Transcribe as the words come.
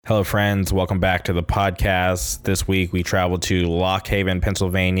Hello, friends. Welcome back to the podcast. This week, we traveled to Lock Haven,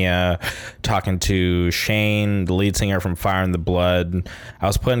 Pennsylvania, talking to Shane, the lead singer from Fire in the Blood. I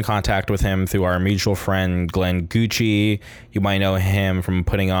was put in contact with him through our mutual friend, Glenn Gucci. You might know him from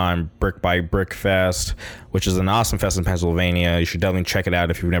putting on Brick by Brick Fest, which is an awesome fest in Pennsylvania. You should definitely check it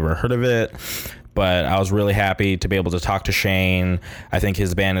out if you've never heard of it. But I was really happy to be able to talk to Shane. I think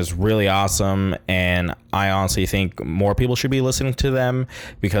his band is really awesome, and I honestly think more people should be listening to them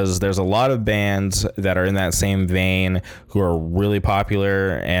because there's a lot of bands that are in that same vein who are really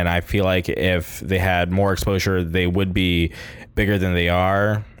popular, and I feel like if they had more exposure, they would be bigger than they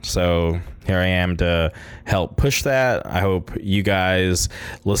are. So here I am to help push that. I hope you guys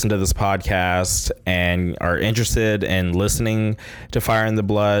listen to this podcast and are interested in listening to Fire in the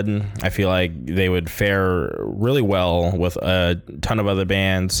Blood. I feel like they would fare really well with a ton of other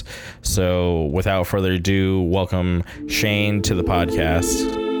bands. So without further ado, welcome Shane to the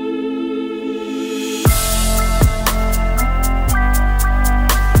podcast.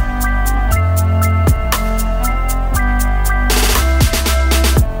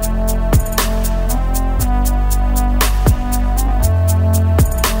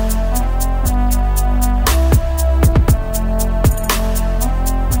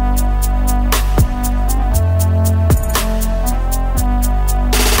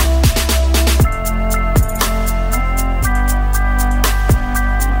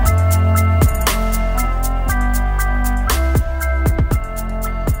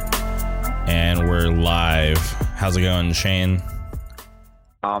 How's it going, Shane?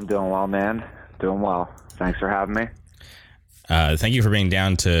 I'm doing well, man. Doing well. Thanks for having me. Thank you for being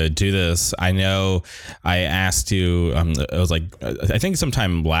down to do this. I know I asked you, it was like, I think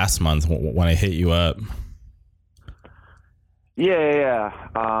sometime last month when I hit you up. Yeah.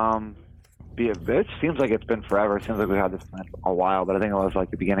 It seems like it's been forever. It seems like we had this plan for a while, but I think it was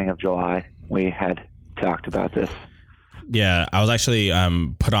like the beginning of July we had talked about this. Yeah, I was actually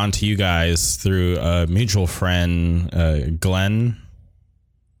put on to you guys through a mutual friend, Glenn.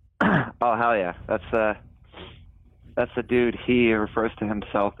 Oh, hell yeah. That's the dude. He refers to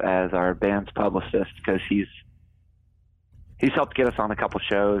himself as our band's publicist because he's helped get us on a couple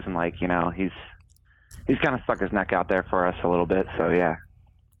shows, and he's kind of stuck his neck out there for us a little bit. So yeah,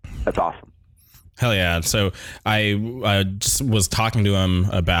 that's awesome. Hell yeah. So I just was talking to him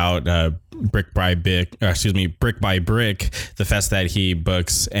about Brick by Brick, the fest that he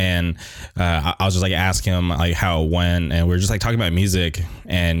books. And I was just like asking him like how it went. And we were just like talking about music.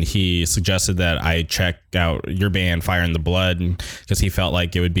 And he suggested that I check out your band, Fire in the Blood, because he felt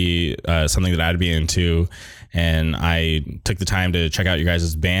like it would be something that I'd be into. And I took the time to check out your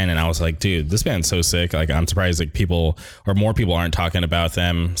guys' band, and I was like, dude, this band's so sick. Like, I'm surprised like more people aren't talking about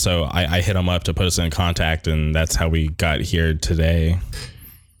them. So I hit them up to put us in contact, and that's how we got here today.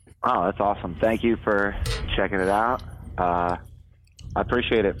 Oh, that's awesome. Thank you for checking it out. I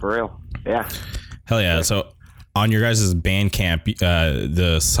appreciate it, for real. Yeah. Hell yeah. So on your guys' Bandcamp,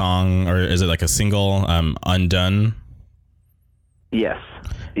 the song, or is it like a single, Undone? Yes.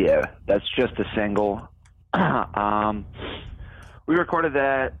 Yeah, that's just a single. We recorded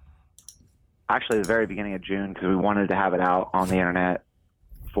that actually at the very beginning of June because we wanted to have it out on the internet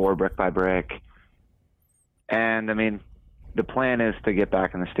for Brick by Brick. And I mean, the plan is to get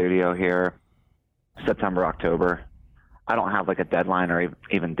back in the studio here September, October. I don't have like a deadline or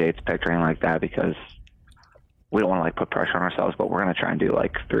even dates picked or anything like that because we don't want to like put pressure on ourselves, but we're going to try and do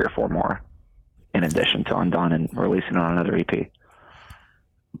like 3 or 4 more in addition to Undone and releasing it on another EP.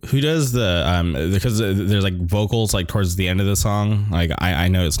 Who does the because there's like vocals like towards the end of the song? Like I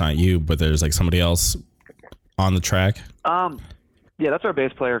know it's not you, but there's like somebody else on the track. Yeah, that's our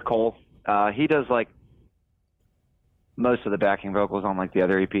bass player Cole. He does like most of the backing vocals on like the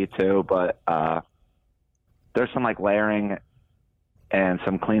other EP too, but there's some like layering and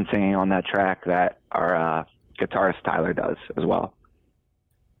some clean singing on that track that our guitarist Tyler does as well.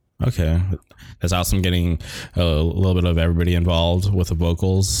 Okay, that's awesome. Getting a little bit of everybody involved with the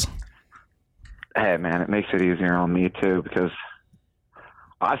vocals. Hey man, it makes it easier on me too because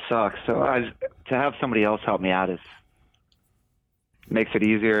I suck. So to have somebody else help me out makes it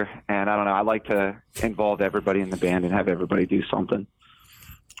easier. And I don't know, I like to involve everybody in the band and have everybody do something.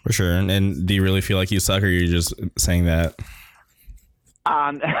 For sure. And do you really feel like you suck, or are you just saying that?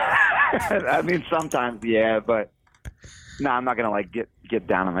 I mean, sometimes, yeah, but no, I'm not gonna like get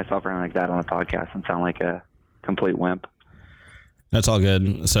down on myself or anything like that on a podcast and sound like a complete wimp. That's all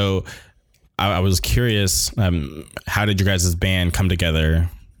good. So I was curious, how did your guys' band come together?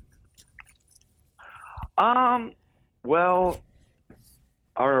 Well,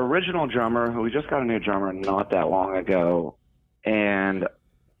 our original drummer, we just got a new drummer not that long ago, and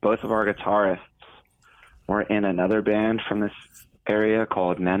both of our guitarists were in another band from this area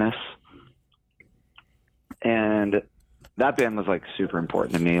called Menace. And that band was like super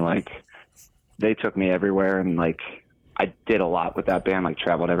important to me. Like they took me everywhere, and like I did a lot with that band, like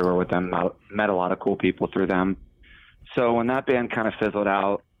traveled everywhere with them, met a lot of cool people through them. So when that band kind of fizzled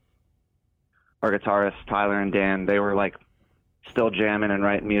out, our guitarists, Tyler and Dan, they were like still jamming and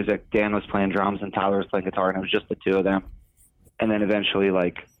writing music. Dan was playing drums and Tyler was playing guitar, and it was just the two of them. And then eventually,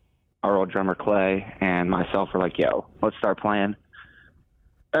 like, our old drummer Clay and myself were like, yo, let's start playing.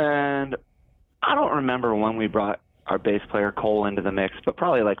 And I don't remember when we brought our bass player Cole into the mix, but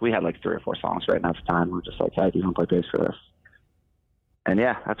probably like we had like 3 or 4 songs right now at the time. We were just like, hey, do you want to play bass for this? And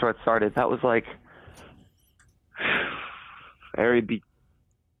yeah, that's where it started. That was like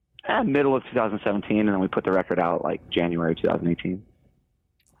middle of 2017, and then we put the record out like January 2018.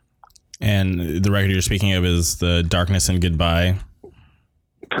 And the record you're speaking of is the Darkness and Goodbye.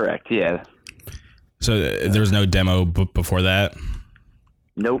 Correct. Yeah. So there was no demo before that?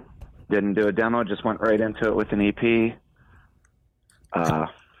 Nope. Didn't do a demo. Just went right into it with an EP.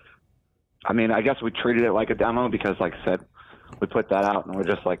 I mean, I guess we treated it like a demo because, like I said, we put that out and we're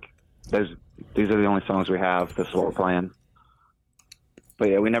just like, these are the only songs we have. This is what we're playing. But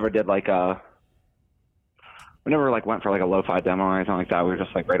yeah, we never did like went for like a lo-fi demo or anything like that. We were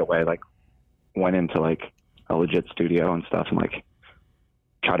just like right away, like went into like a legit studio and stuff and like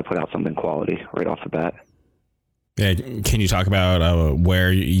try to put out something quality right off the bat. Yeah. Can you talk about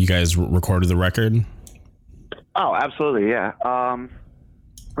where you guys recorded the record? Oh, absolutely. Yeah.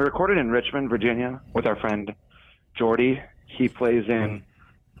 We recorded in Richmond, Virginia with our friend Jordy. He plays in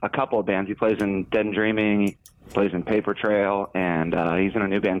a couple of bands. He plays in Dead and Dreaming, he plays in Paper Trail, and he's in a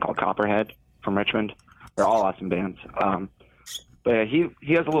new band called Copperhead from Richmond. They're all awesome bands. But yeah,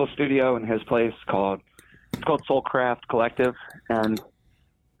 he has a little studio in his place called Soulcraft Collective, and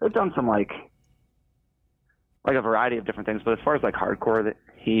they've done some like a variety of different things. But as far as like hardcore, that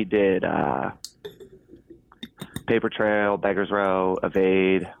he did Paper Trail, Beggars Row,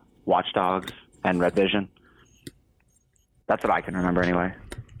 Evade, Watchdogs, and Red Vision. That's what I can remember anyway.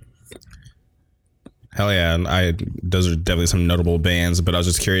 Hell yeah. Those are definitely some notable bands, but I was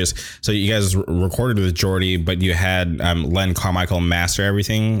just curious. So you guys recorded with Jordy, but you had Len Carmichael master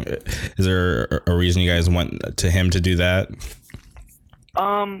everything. Is there a reason you guys went to him to do that?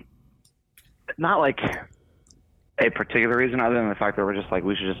 Not like a particular reason other than the fact that we're just like,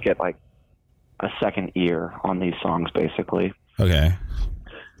 we should just get like a second ear on these songs, basically. Okay.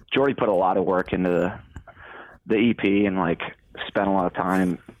 Jordy put a lot of work into the EP and like spent a lot of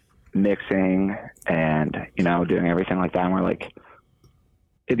time mixing and, you know, doing everything like that. And we're like,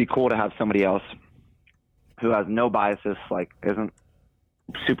 it'd be cool to have somebody else who has no biases, like isn't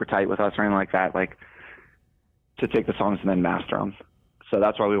super tight with us or anything like that, like to take the songs and then master them. So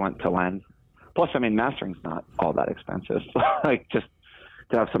that's why we went to Len. Plus, I mean, mastering's not all that expensive. Like just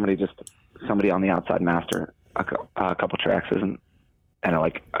to have somebody on the outside master a couple tracks isn't at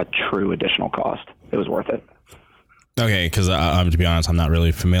like a true additional cost. It was worth it. Okay, because to be honest, I'm not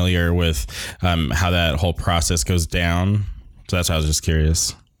really familiar with how that whole process goes down. So that's why I was just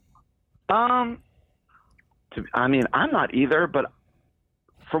curious. I mean, I'm not either, but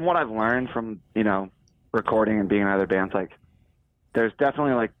from what I've learned from, you know, recording and being in other bands, like there's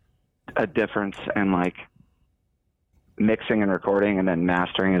definitely like a difference in like mixing and recording, and then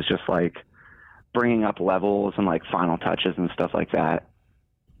mastering is just like bringing up levels and like final touches and stuff like that.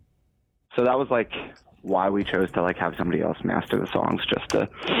 So that was like why we chose to like have somebody else master the songs, just to,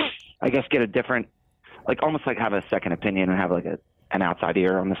 I guess, get a different, like almost like have a second opinion and have like an outside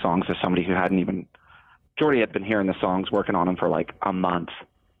ear on the songs as somebody who hadn't even, Jordy had been hearing the songs, working on them for like a month.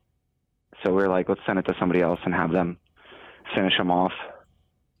 So we were like, let's send it to somebody else and have them finish them off.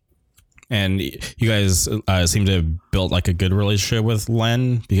 And you guys seem to have built like a good relationship with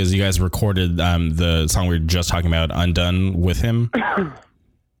Len, because you guys recorded the song we were just talking about, Undone, with him.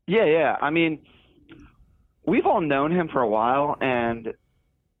 Yeah. I mean, we've all known him for a while, and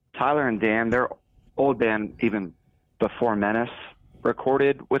Tyler and Dan, their old band, even before Menace,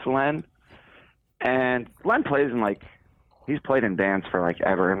 recorded with Len. And Len plays in like, he's played in bands for like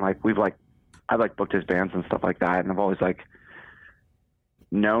ever, and like I've like booked his bands and stuff like that, and I've always like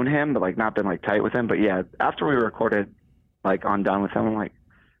known him, but like not been like tight with him. But yeah, after we recorded like Undone with him, I'm like,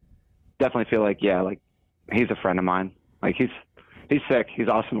 definitely feel like, yeah, like he's a friend of mine. Like he's sick. He's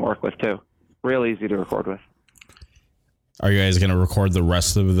awesome to work with too. Real easy to record with. Are you guys going to record the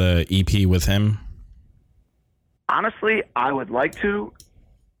rest of the EP with him? Honestly, I would like to,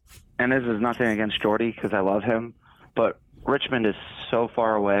 and this is nothing against Jordy because I love him, but Richmond is so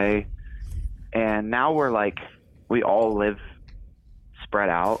far away, and now we're like, we all live spread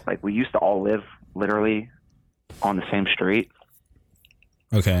out. Like, we used to all live literally on the same street.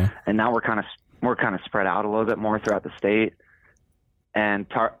 Okay. And now we're kind of spread out a little bit more throughout the state. And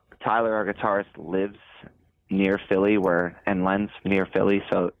Tyler, our guitarist, lives near Philly, and Len's near Philly,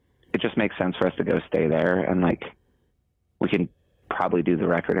 so it just makes sense for us to go stay there, and like we can probably do the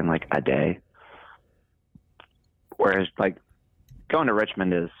record in like a day. Whereas like going to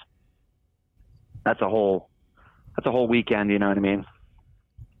Richmond that's a whole weekend, you know what I mean?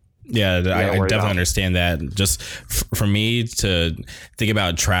 Yeah, I definitely understand that. Just for me to think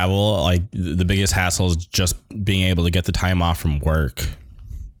about travel, like the biggest hassle is just being able to get the time off from work.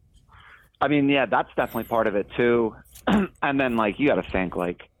 I mean, yeah, that's definitely part of it too. And then like you got to think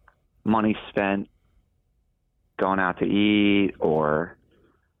like money spent going out to eat or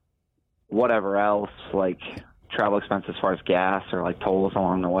whatever else, like travel expenses as far as gas or like tolls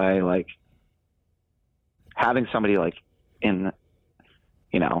along the way. Like having somebody like in,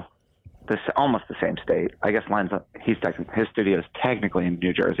 you know, this almost the same state. I guess his studio is technically in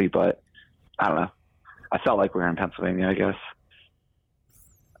New Jersey, but I don't know. I felt like we were in Pennsylvania, I guess.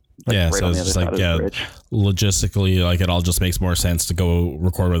 Like yeah, so it's just like, yeah, logistically, like it all just makes more sense to go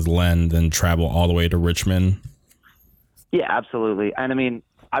record with Len than travel all the way to Richmond. Yeah, absolutely. And I mean,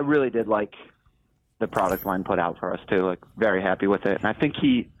 I really did like the product Len put out for us too. Like, very happy with it. And I think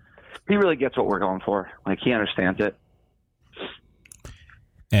he really gets what we're going for. Like, he understands it.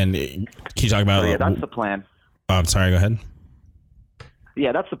 And can you talk about? Yeah, that's the plan. Oh, I'm sorry. Go ahead.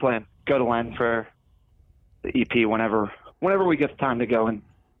 Yeah, that's the plan. Go to Len for the EP whenever we get the time to go and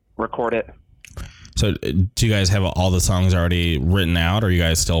record it. So do you guys have all the songs already written out, or are you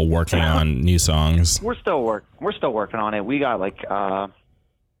guys still working on new songs? We're still working on it. We got like 2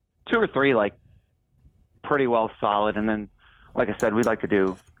 or 3 like pretty well solid, and then like I said, we'd like to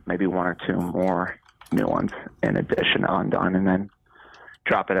do maybe 1 or 2 more new ones in addition to Undone, and then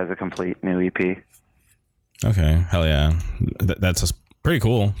drop it as a complete new EP. Okay, hell yeah, that's just pretty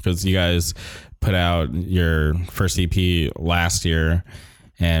cool because you guys put out your first EP last year,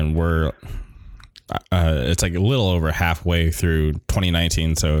 and we're it's like a little over halfway through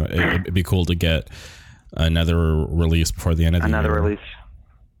 2019, so it'd be cool to get another release before the end of the year. Another release.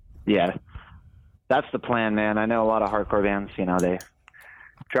 Yeah, that's the plan, man. I know a lot of hardcore bands, you know, they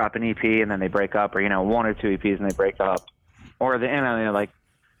drop an EP and then they break up, or, you know, 1 or 2 EPs and they break up, or the, you know, like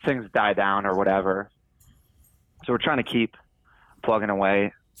things die down or whatever. So we're trying to keep plugging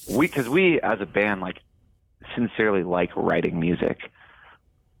away. Because we as a band, like, sincerely like writing music.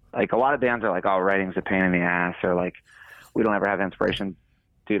 Like, a lot of bands are like, oh, writing's a pain in the ass, or like, we don't ever have inspiration.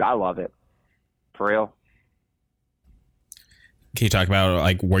 Dude, I love it. For real. Can you talk about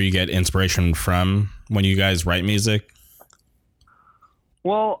like where you get inspiration from when you guys write music?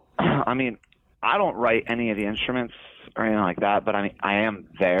 Well, I mean, I don't write any of the instruments or anything like that, but I mean, I am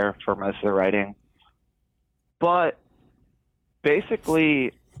there for most of the writing. But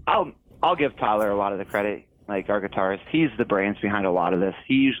basically, I'll give Tyler a lot of the credit, like our guitarist. He's the brains behind a lot of this.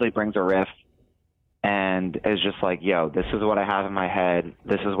 He usually brings a riff and is just like, yo, this is what I have in my head.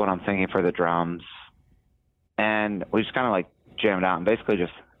 This is what I'm thinking for the drums. And we just kind of like jam it out and basically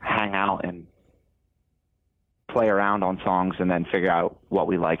just hang out and play around on songs and then figure out what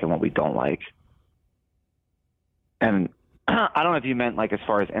we like and what we don't like. And I don't know if you meant like as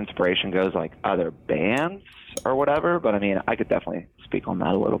far as inspiration goes, like other bands or whatever, but I mean, I could definitely speak on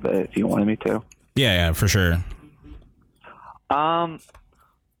that a little bit if you wanted me to. Yeah, for sure.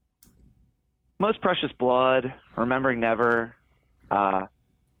 Most Precious Blood, Remembering Never,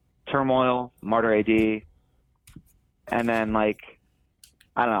 Turmoil, Martyr AD, and then like,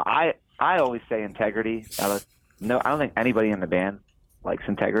 I don't know, I always say Integrity. I don't think anybody in the band likes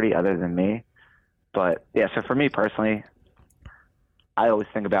Integrity other than me. But yeah, so for me personally, I always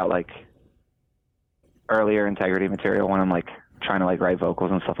think about like earlier Integrity material when I'm like trying to like write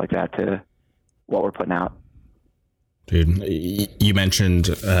vocals and stuff like that to what we're putting out. Dude, you mentioned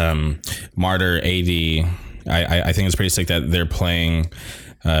Martyr AD. I think it's pretty sick that they're playing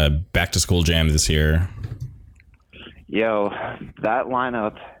Back to School Jam this year. Yo, that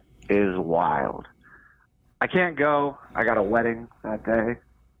lineup is wild. I can't go. I got a wedding that day.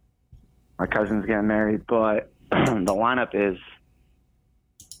 My cousin's getting married, but the lineup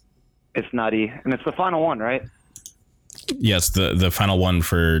it's nutty. And it's the final one, right? Yes, the final one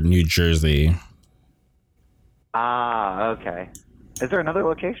for New Jersey. Ah, okay. Is there another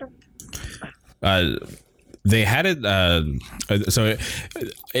location? They had it. So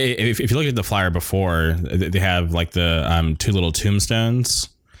if you look at the flyer before, they have like the 2 little tombstones.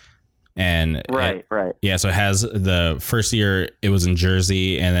 And right. Yeah, so it has the first year it was in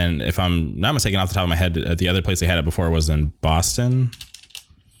Jersey, and then if I'm not mistaken, off the top of my head, the other place they had it before was in Boston.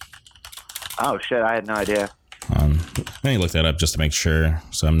 Oh shit, I had no idea. Let me look that up just to make sure,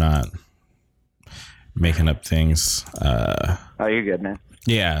 so I'm not making up things. Oh, you're good, man.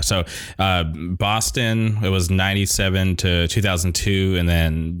 Yeah, so Boston, it was 97 to 2002, and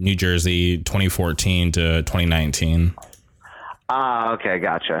then New Jersey 2014 to 2019. Ah, okay,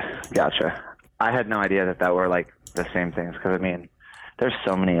 gotcha. I had no idea that were like the same things, because I mean, there's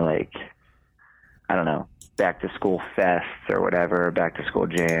so many, like, I don't know, back to school fests or whatever, back to school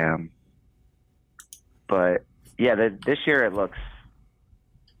jam. But yeah, this year it looks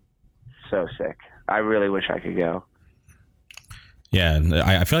so sick. I really wish I could go. Yeah,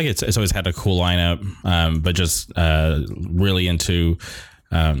 I feel like it's always had a cool lineup, but just really into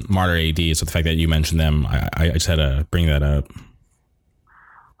Martyr AD. So the fact that you mentioned them, I just had to bring that up.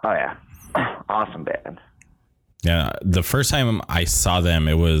 Oh yeah, awesome band. Yeah, the first time I saw them,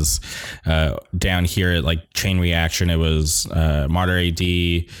 it was down here at like Chain Reaction. It was Martyr AD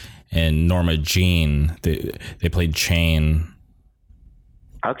and Norma Jean. They played Chain.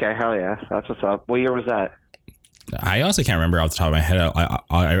 Okay, hell yeah, that's what's up. What year was that? I honestly can't remember off the top of my head.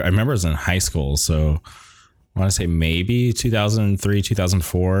 I remember I was in high school, so I want to say maybe 2003,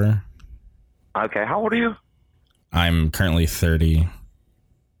 2004. Okay, how old are you? I'm currently 30.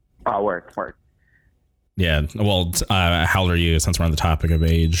 Oh, work. Yeah, well, how old are you, since we're on the topic of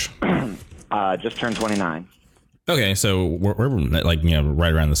age? Just turned 29. Okay, so we're like,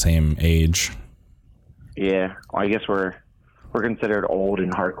 right around the same age. Yeah, well, I guess we're considered old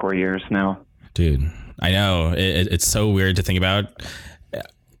in hardcore years now. Dude, I know. It's so weird to think about.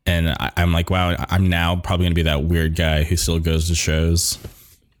 And I'm like, wow, I'm now probably going to be that weird guy who still goes to shows.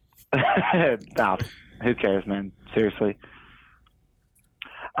 Nah, who cares, man? Seriously.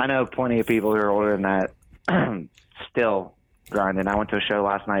 I know plenty of people who are older than that still grinding. I went to a show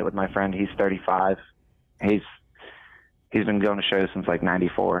last night with my friend. He's 35. He's been going to shows since like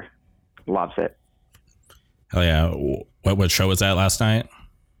 94. Loves it. Oh, yeah. What show was that last night?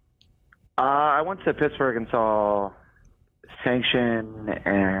 I went to Pittsburgh and saw Sanction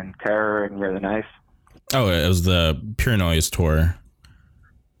and Terror and You're the Knife. Oh, it was the Pure Noise tour.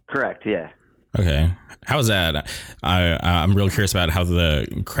 Correct, yeah. Okay. How was that? I'm real curious about how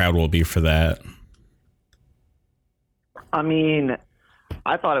the crowd will be for that. I mean,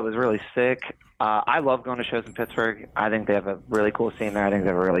 I thought it was really sick. I love going to shows in Pittsburgh. I think they have a really cool scene there. I think they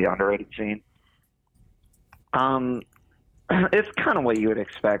have a really underrated scene. It's kind of what you would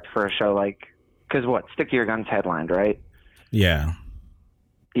expect for a show like, because Stick to Your Guns headlined, right? Yeah.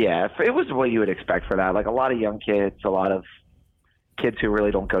 Yeah, it was what you would expect for that. Like a lot of young kids, a lot of kids who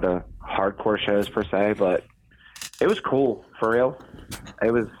really don't go to hardcore shows per se, but it was cool for real.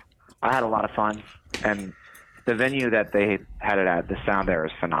 I had a lot of fun, and the venue that they had it at, the sound there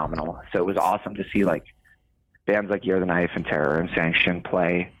is phenomenal. So it was awesome to see like bands like You're the Knife and Terror and Sanction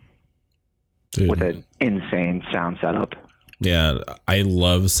play. Dude. With an insane sound setup. Yeah, I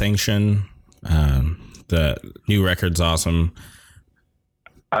love Sanction. The new record's awesome.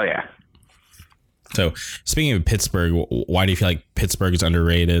 Oh yeah. So speaking of Pittsburgh, why do you feel like Pittsburgh is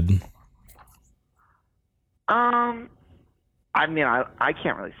underrated? I mean, I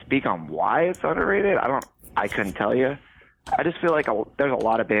can't really speak on why it's underrated. I couldn't tell you. I just feel like there's a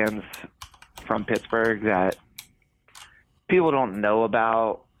lot of bands from Pittsburgh that people don't know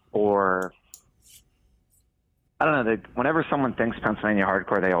about, or I don't know. Whenever someone thinks Pennsylvania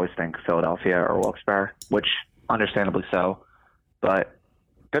hardcore, they always think Philadelphia or Wilkes-Barre, which understandably so. But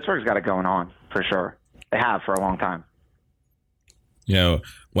Pittsburgh's got it going on for sure. They have for a long time.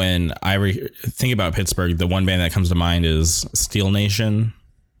 When I think about Pittsburgh, the one band that comes to mind is Steel Nation.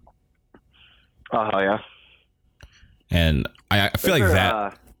 Oh, yeah. And I feel like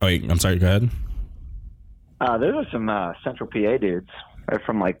that. Wait, I'm sorry. Go ahead. There are some Central PA dudes. They're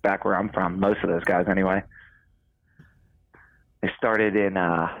from like back where I'm from. Most of those guys, anyway. They started in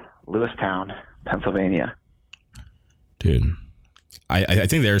Lewistown, Pennsylvania. Dude, I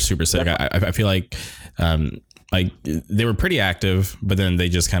think they're super sick. I feel like they were pretty active, but then they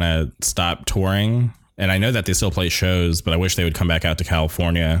just kind of stopped touring. And I know that they still play shows, but I wish they would come back out to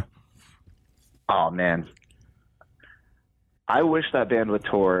California. Oh man, I wish that band would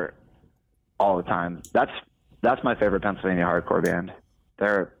tour all the time. That's my favorite Pennsylvania hardcore band.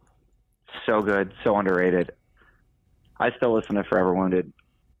 They're so good, so underrated. I still listen to Forever Wounded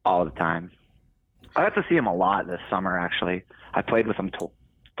all the time. I got to see them a lot this summer, actually. I played with them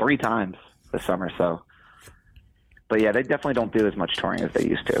 3 times this summer, so. But yeah, they definitely don't do as much touring as they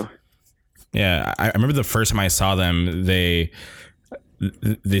used to. Yeah, I remember the first time I saw them, they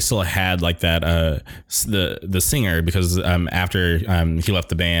they still had like that the singer, because after he left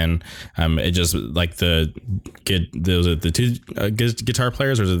the band, it just like the two guitar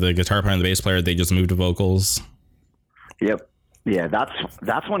players, or the guitar player and the bass player, they just moved to vocals. Yep. Yeah,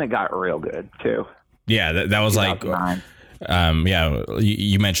 that's when it got real good too. Yeah, that was like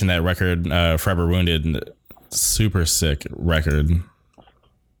you mentioned that record, Forever Wounded, super sick record.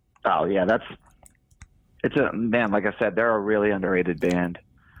 Oh yeah, it's a man. Like I said, they're a really underrated band.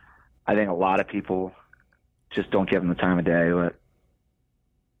 I think a lot of people just don't give them the time of day, but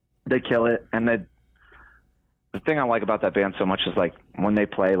they kill it. And the thing I like about that band so much is like when they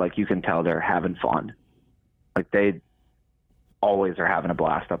play, like you can tell they're having fun. Like they always are having a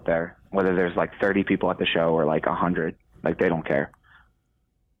blast up there, whether there's like 30 people at the show or like 100. Like they don't care.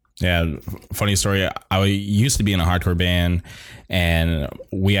 Yeah, funny story. I used to be in a hardcore band, and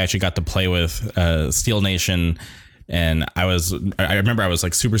we actually got to play with Steel Nation. And I remember I was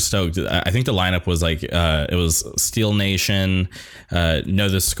like super stoked. I think the lineup was like it was Steel Nation, Know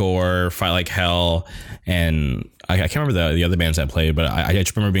the Score, Fight Like Hell, and I can't remember the other bands that played, but I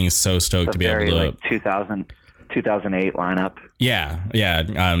just remember being so stoked to be able to like 2008 lineup. Yeah.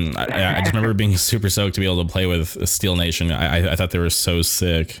 I just remember being super stoked to be able to play with Steel Nation. I thought they were so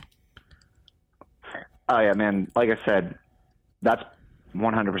sick. Oh yeah, man. Like I said, that's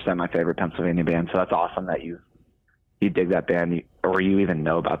 100% my favorite Pennsylvania band. So that's awesome that you dig that band, or you even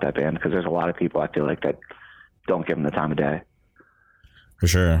know about that band, because there's a lot of people I feel like that don't give them the time of day. For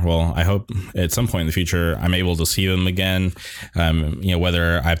sure. Well, I hope at some point in the future I'm able to see them again.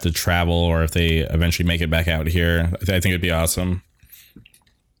 Whether I have to travel or if they eventually make it back out here, I think it'd be awesome.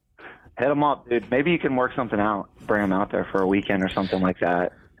 Hit them up, dude. Maybe you can work something out. Bring them out there for a weekend or something like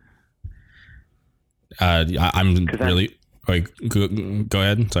that. I'm really... Go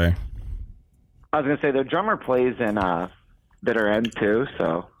ahead. Sorry. I was going to say, their drummer plays in Bitter End, too,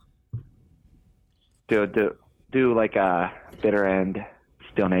 so do like a Bitter End,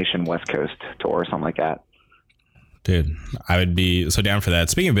 Steel Nation West Coast tour or something like that. Dude, I would be so down for that.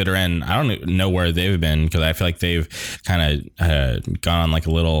 Speaking of Bitter End, I don't know where they've been, because I feel like they've kind of gone on like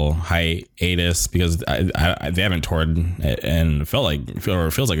a little hiatus, because they haven't toured and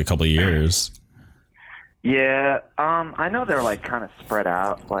feels like a couple of years. Yeah, I know they're like kind of spread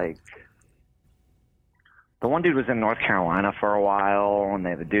out. Like the one dude was in North Carolina for a while, and they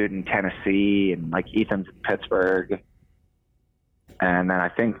have a dude in Tennessee, and like Ethan's in Pittsburgh, and then I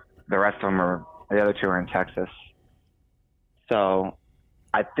think the rest of them the other two are in Texas. So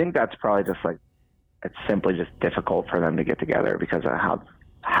I think that's probably just like, it's simply just difficult for them to get together because of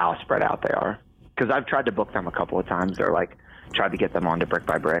how spread out they are. Because I've tried to book them a couple of times, or like tried to get them onto Brick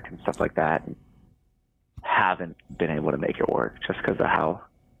by Brick and stuff like that, and haven't been able to make it work just because of how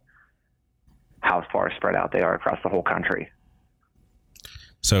far spread out they are across the whole country.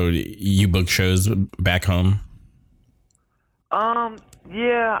 So you book shows back home?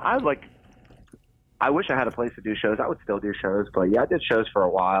 Yeah, I wish I had a place to do shows. I would still do shows, but yeah, I did shows for a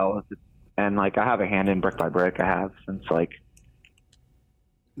while, and like I have a hand in Brick by Brick. I have since like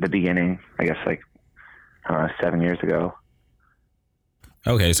the beginning, I guess, like 7 years ago.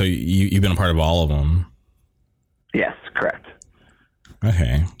 Okay, so you've been a part of all of them. Yes, correct.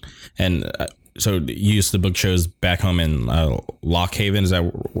 Okay, and so you used to book shows back home in Lock Haven. Is that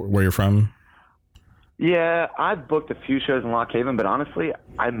where you're from? Yeah, I've booked a few shows in Lock Haven, but honestly,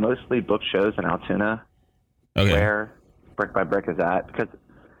 I mostly book shows in Altoona, where Brick by Brick is at, because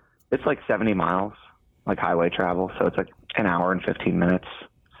it's like 70 miles, like highway travel, so it's like an hour and 15 minutes.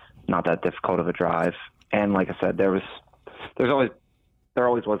 Not that difficult of a drive. And like I said, there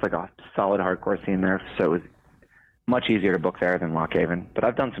always was like a solid hardcore scene there, so it was much easier to book there than Lock Haven. But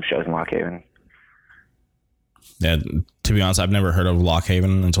I've done some shows in Lock Haven. Yeah, to be honest, I've never heard of Lock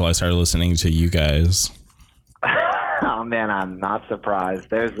Haven until I started listening to you guys. Oh man, I'm not surprised.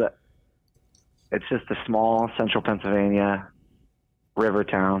 It's just a small central Pennsylvania river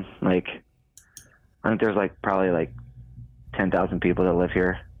town. Like, I think there's like probably like 10,000 people that live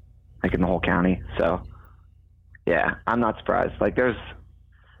here, like in the whole county. So yeah, I'm not surprised. Like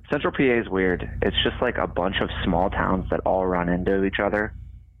Central PA is weird. It's just like a bunch of small towns that all run into each other.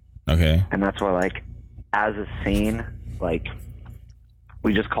 Okay. And that's why, like, as a scene, like,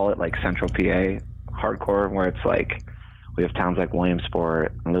 we just call it like Central PA hardcore, where it's like we have towns like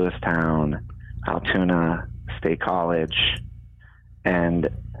Williamsport, Lewistown, Altoona, State College, and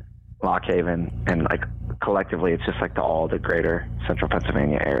Lock Haven, and like collectively it's just like all the greater central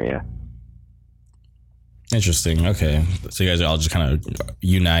Pennsylvania area. Interesting. Okay, so you guys all just kind of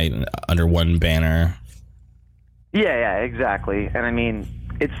unite under one banner. Yeah, exactly. And I mean,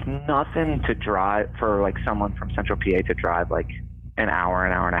 it's nothing to drive for like someone from Central PA to drive like an hour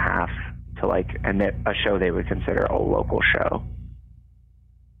and a half to like a show they would consider a local show.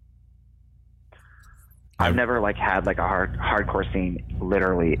 I've never like had like a hardcore scene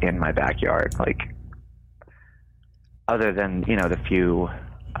literally in my backyard, like other than, you know, the few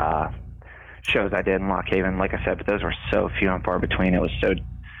shows I did in Lock Haven, like I said, but those were so few and far between.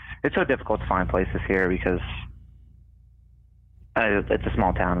 It's so difficult to find places here because it's a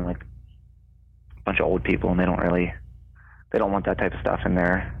small town and like a bunch of old people, and they don't want that type of stuff in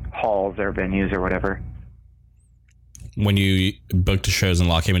their halls or venues or whatever. When you booked the shows in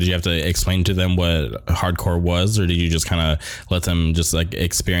Lock Haven, did you have to explain to them what hardcore was, or did you just kind of let them just like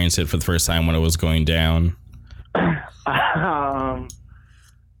experience it for the first time when it was going down?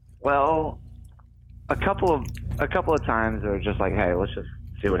 Well, a couple of times they were just like, hey, let's just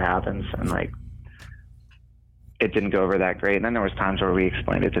see what happens, and like it didn't go over that great. And then there was times where we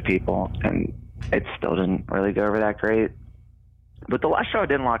explained it to people and it still didn't really go over that great. But the last show I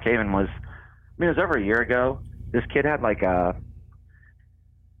did in Lock Haven was, I mean, it was over a year ago. This kid had like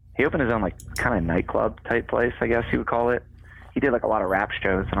he opened his own like kind of nightclub type place, I guess you would call it. He did like a lot of rap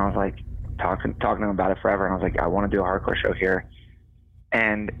shows, and I was like talking to him about it forever, and I was like, I want to do a hardcore show here.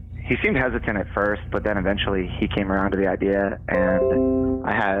 And he seemed hesitant at first, but then eventually he came around to the idea, and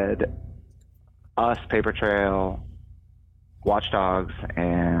I had us, Paper Trail, Watchdogs,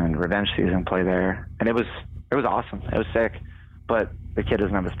 and Revenge Season play there, and it was awesome. It was sick, but the kid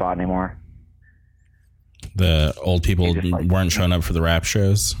doesn't have a spot anymore. The old people weren't showing up for the rap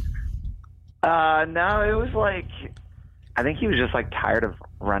shows? No, it was like, I think he was just like tired of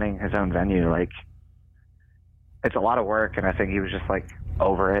running his own venue. Like, it's a lot of work, and I think he was just like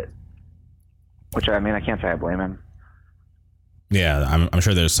over it, which, I mean, I can't say I blame him. Yeah, I'm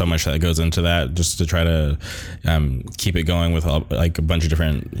sure there's so much that goes into that just to try to keep it going with like a bunch of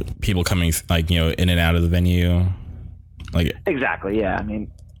different people coming, like, you know, in and out of the venue. Like, exactly, yeah. I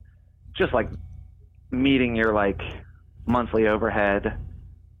mean, just like meeting your like monthly overhead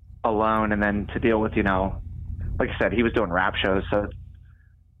alone, and then to deal with, you know, like I said, he was doing rap shows, so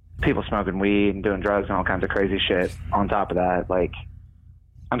people smoking weed and doing drugs and all kinds of crazy shit on top of that. Like,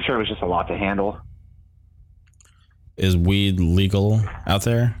 I'm sure it was just a lot to handle. Is weed legal out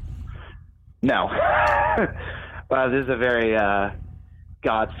there? No. Well, this is a very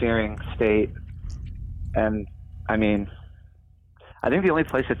God-fearing state, and I mean, I think the only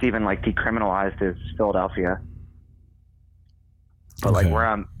place that's even like decriminalized is Philadelphia. But okay.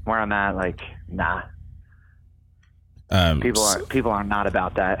 Like where I'm at, like, nah. People are not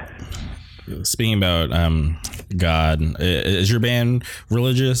about that. Speaking about God, is your band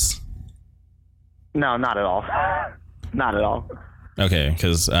religious? No, not at all. Not at all. Okay,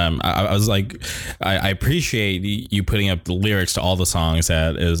 because I was like, I appreciate you putting up the lyrics to all the songs.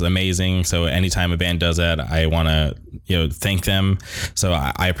 That is amazing. So anytime a band does that, I want to, you know, thank them. So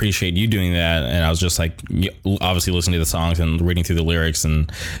I appreciate you doing that. And I was just like, obviously listening to the songs and reading through the lyrics, and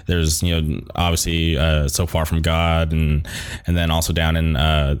there's, you know, obviously So Far From God, and then also down in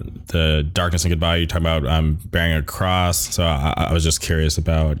the Darkness and Goodbye, you're talking about bearing a cross. So I was just curious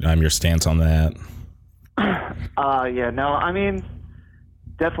about your stance on that. Yeah, no, I mean,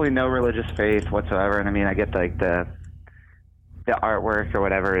 definitely no religious faith whatsoever. And I mean, I get like the artwork or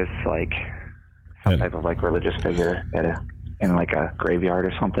whatever is like some type of like religious figure in like a graveyard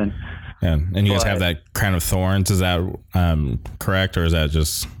or something. Yeah, and you guys have that crown of thorns. Is that correct, or is that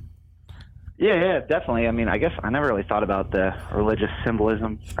just? Yeah, definitely. I mean, I guess I never really thought about the religious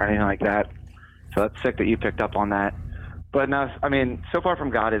symbolism or anything like that. So that's sick that you picked up on that. But no, I mean, So Far From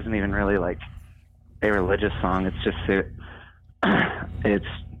God isn't even really like a religious song. It's just it's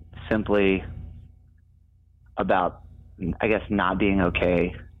simply about, I guess, not being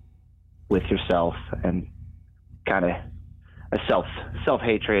okay with yourself and kind of a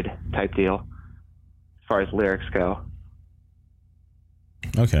self-hatred type deal as far as lyrics go.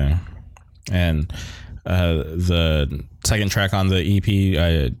 Okay. And the second track on the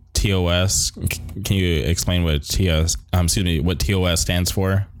EP, TOS, can you explain what what TOS stands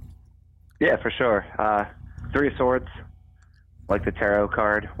for? Yeah, for sure. Three of Swords, like the tarot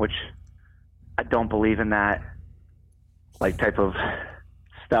card, which I don't believe in that like type of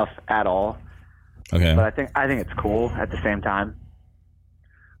stuff at all. Okay. But I think it's cool at the same time.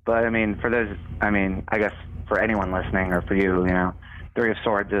 But I mean, I guess for anyone listening or for you, you know, Three of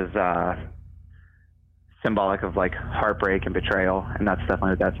Swords is symbolic of like heartbreak and betrayal, and that's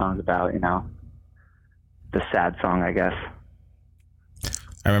definitely what that song's about, you know. The sad song, I guess.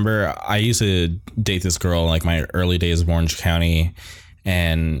 I remember I used to date this girl in like my early days of Orange County,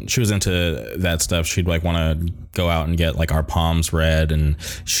 and she was into that stuff. She'd like want to go out and get like our palms read, and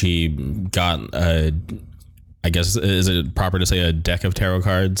she got a I guess, is it proper to say a deck of tarot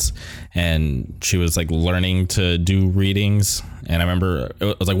cards, and she was like learning to do readings. And I remember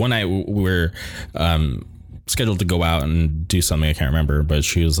it was like one night we were scheduled to go out and do something, I can't remember, but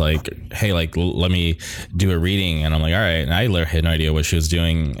she was like, hey, like let me do a reading, and I'm like, all right. And I had no idea what she was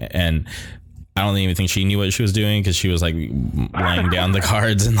doing, and I don't even think she knew what she was doing, because she was like laying down the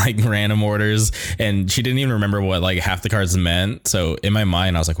cards in like random orders, and she didn't even remember what like half the cards meant. So in my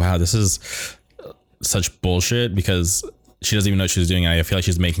mind I was like, wow, this is such bullshit, because she doesn't even know what she was doing. I feel like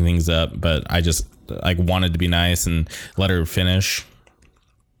she's making things up, but I just like wanted to be nice and let her finish.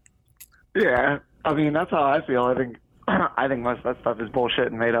 Yeah, I mean, that's how I feel. I think most of that stuff is bullshit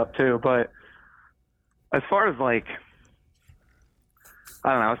and made up too. But as far as like,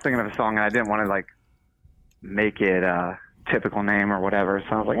 I don't know, I was thinking of a song and I didn't want to like make it a typical name or whatever.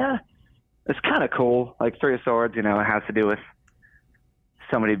 So I was like, it's kind of cool. Like Three of Swords, you know, it has to do with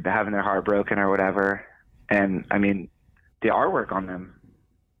somebody having their heart broken or whatever. And I mean, the artwork on them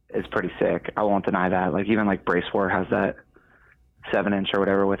is pretty sick. I won't deny that. Like even like Brace War has that 7-inch or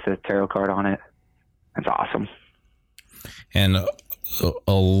whatever with the tarot card on it. It's awesome. And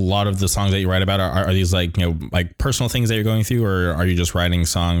a lot of the songs that you write about are these like, you know, like personal things that you're going through, or are you just writing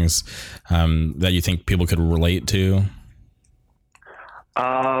songs that you think people could relate to?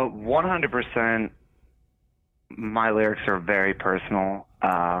 100%. My lyrics are very personal.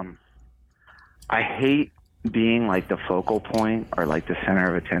 I hate being like the focal point or like the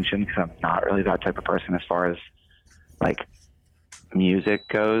center of attention, because I'm not really that type of person as far as like music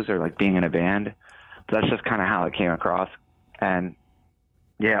goes or like being in a band. But that's just kind of how it came across. And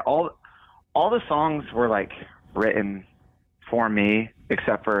yeah, all the songs were like written for me,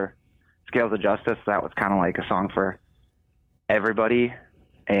 except for Scales of Justice. That was kind of like a song for everybody,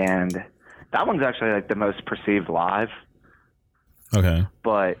 and that one's actually like the most perceived live. Okay.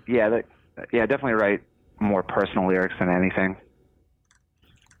 But yeah, definitely write more personal lyrics than anything.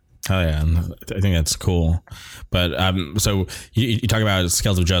 Oh yeah, I think that's cool. But so you talk about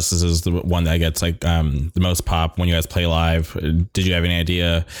Scales of Justice is the one that gets like the most pop when you guys play live. Did you have any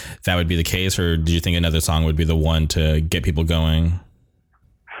idea that would be the case, or did you think another song would be the one to get people going?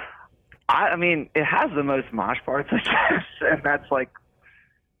 I mean, it has the most mosh parts, I guess, and that's like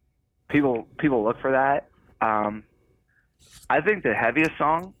people look for that. I think the heaviest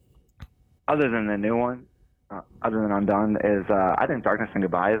song, other than the new one, other than Undone, is I think Darkness and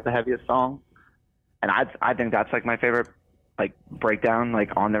Goodbye is the heaviest song, and I think that's like my favorite like breakdown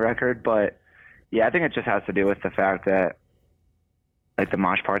like on the record. But yeah, I think it just has to do with the fact that like the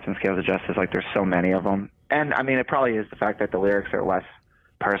mosh parts in Scales of Justice, like there's so many of them, and I mean it probably is the fact that the lyrics are less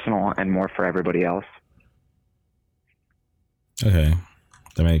personal and more for everybody else. Okay,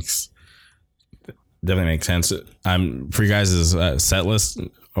 that definitely makes sense. For you guys' set list,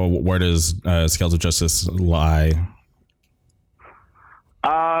 where does Scales of Justice lie?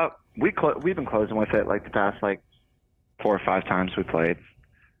 We've been closing with it like the past like 4 or 5 times we played.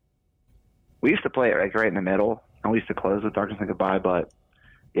 We used to play it like right in the middle, and we used to close with Darkness and Goodbye. But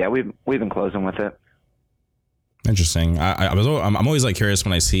yeah, we've been closing with it. Interesting. I'm always like curious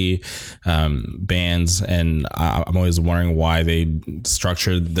when I see bands, and I'm always wondering why they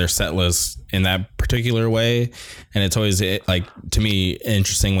structured their set list in that particular way. And it's always like, to me,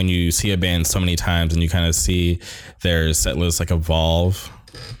 interesting when you see a band so many times and you kind of see their set list like evolve.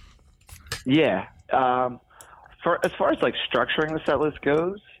 Yeah. As far as like structuring the set list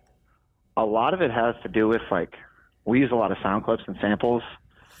goes, a lot of it has to do with like, we use a lot of sound clips and samples.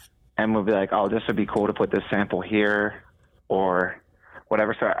 And we'll be like, oh, this would be cool to put this sample here or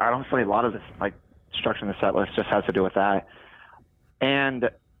whatever. So honestly, a lot of this, like structuring the set list just has to do with that. And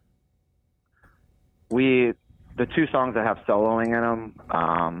the 2 songs that have soloing in them,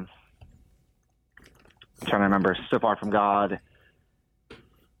 I'm trying to remember, So Far From God,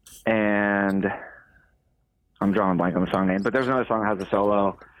 and I'm drawing a blank on the song name, but there's another song that has a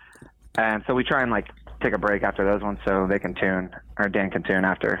solo. And so we try and like take a break after those ones so they can tune, or Dan can tune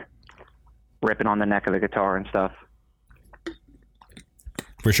after ripping on the neck of the guitar and stuff.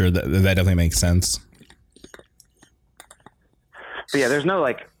 For sure, that definitely makes sense. But yeah, there's no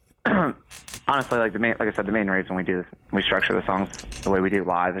like, honestly, like like I said, the main reason we structure the songs the way we do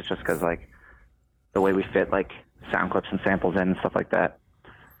live is just because like the way we fit like sound clips and samples in and stuff like that.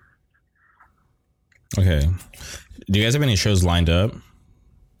 Okay, do you guys have any shows lined up?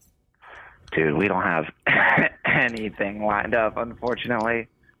 Dude, we don't have anything lined up, unfortunately.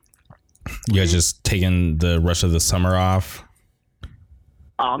 You guys just taking the rest of the summer off?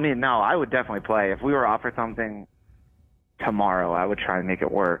 I mean, no, I would definitely play. If we were offered something tomorrow, I would try and make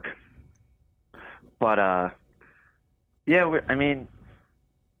it work. But, yeah, I mean,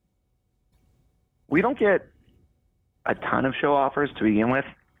 we don't get a ton of show offers to begin with.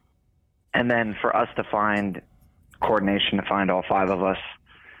 And then for us to find coordination to find all five of us,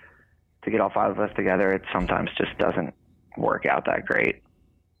 to get all five of us together, it sometimes just doesn't work out that great.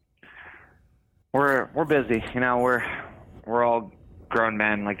 We're busy, you know, we're all grown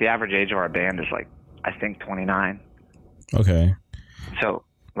men. Like the average age of our band is like, I think 29. Okay. So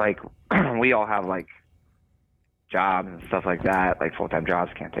like we all have like jobs and stuff like that, like full-time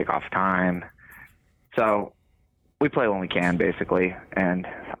jobs, can't take off time. So we play when we can, basically, and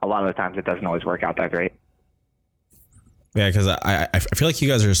a lot of the times it doesn't always work out that great. Yeah, because I feel like you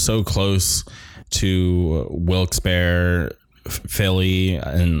guys are so close to Wilkes-Barre, Philly,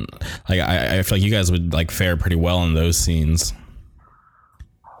 and like I feel like you guys would like fare pretty well in those scenes.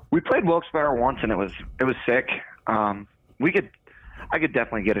 We played Wilkes-Barre once, and it was sick. I could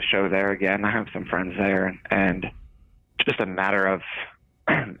definitely get a show there again. I have some friends there, and just a matter of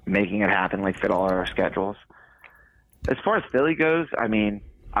making it happen, like fit all our schedules. As far as Philly goes, I mean,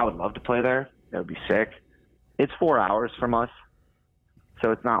 I would love to play there. That would be sick. It's 4 hours from us,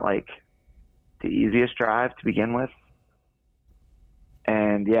 so it's not like the easiest drive to begin with.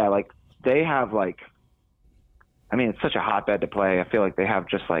 And yeah, like they have like, I mean, it's such a hotbed to play. I feel like they have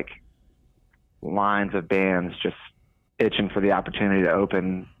just like lines of bands just itching for the opportunity to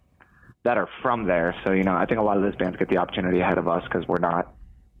open that are from there. So, you know, I think a lot of those bands get the opportunity ahead of us because we're not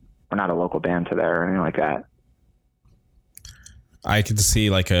a local band to there or anything like that. I could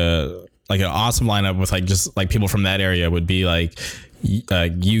see like an awesome lineup with like just like people from that area would be like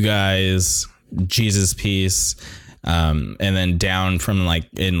you guys, Jesus Piece, and then down from like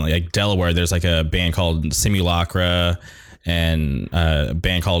in like Delaware, there's like a band called Simulacra and a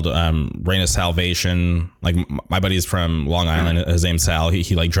band called Reign of Salvation. Like my buddy's from Long Island. His name's Sal.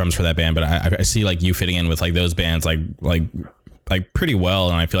 He like drums for that band, but I see like you fitting in with like those bands like pretty well,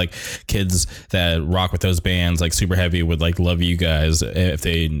 and I feel like kids that rock with those bands like super heavy would like love you guys if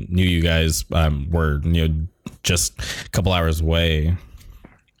they knew you guys were, you know, just a couple hours away.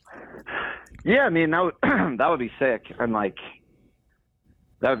 Yeah, I mean that would be sick, and like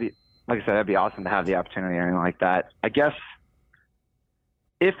that would be, like I said, that'd be awesome to have the opportunity or anything like that. I guess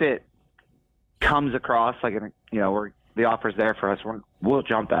if it comes across like, you know, the offer's there for us, we'll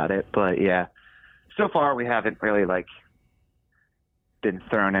jump at it. But yeah, so far we haven't really like been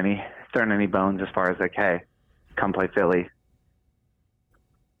thrown any bones as far as like, hey, come play Philly.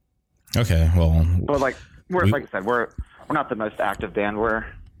 Okay, well, but like like I said, we're not the most active band. We're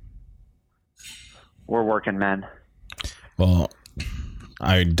working men. Well,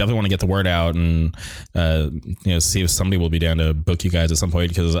 I definitely want to get the word out and you know, see if somebody will be down to book you guys at some point,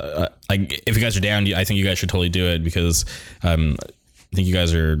 because like if you guys are down, I think you guys should totally do it, because I think you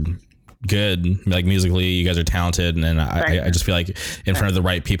guys are good, like musically you guys are talented, and I just feel like in front of the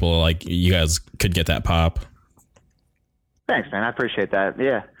right people, like you guys could get that pop. Thanks, man. I appreciate that.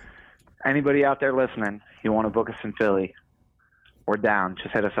 Yeah, anybody out there listening, you want to book us in Philly, we're down.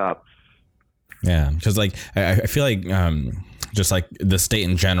 Just hit us up. Yeah, because like I feel like just like the state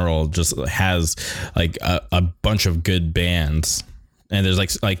in general just has like a bunch of good bands. And there's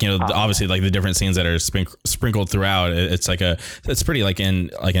like you know, obviously like the different scenes that are sprinkled throughout. It's pretty like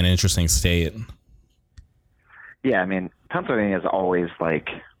in like an interesting state. Yeah, I mean, Pennsylvania has always like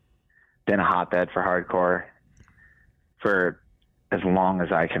been a hotbed for hardcore for as long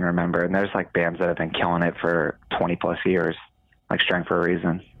as I can remember. And there's like bands that have been killing it for 20 plus years, like Strength for a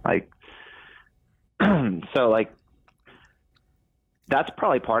Reason. Like, so like that's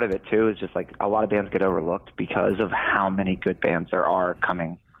probably part of it too, is just like a lot of bands get overlooked because of how many good bands there are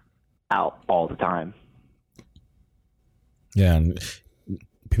coming out all the time. Yeah, and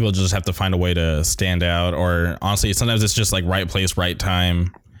people just have to find a way to stand out, or honestly sometimes it's just like right place, right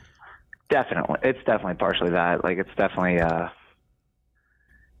time. Definitely. It's definitely partially that. Like it's definitely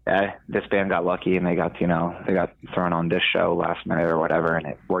this band got lucky and they got thrown on this show last minute or whatever, and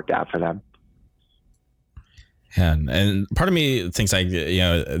it worked out for them. Yeah, and part of me thinks like, you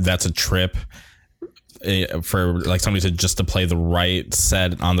know, that's a trip for like somebody to play the right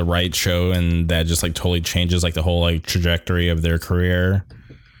set on the right show, and that just like totally changes like the whole like trajectory of their career.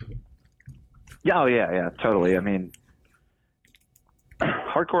 Yeah, oh yeah, totally. I mean,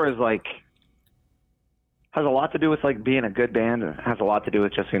 hardcore is like has a lot to do with like being a good band. It has a lot to do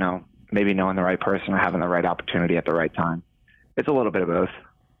with just, you know, maybe knowing the right person or having the right opportunity at the right time. It's a little bit of both.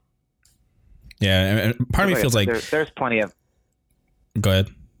 Yeah, and part of me feels like there's plenty of. Go ahead.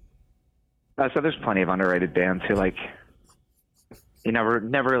 So there's plenty of underrated bands who like, you never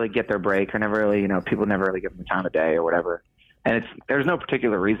really get their break, or never really, you know, people never really give them the time of day or whatever, and there's no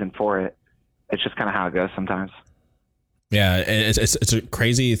particular reason for it. It's just kind of how it goes sometimes. Yeah, it's a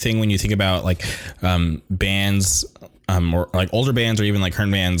crazy thing when you think about like bands or like older bands or even like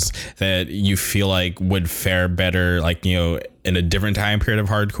current bands that you feel like would fare better, like, you know, in a different time period of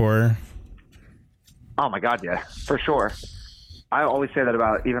hardcore? Oh my God, yeah, for sure. I always say that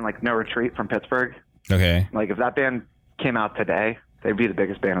about even like No Retreat from Pittsburgh. Okay. Like if that band came out today, they'd be the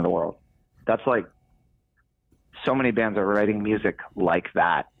biggest band in the world. That's like, so many bands are writing music like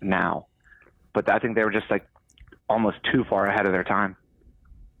that now, but I think they were just like almost too far ahead of their time.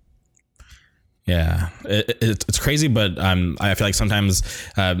 Yeah, it's crazy, but I feel like sometimes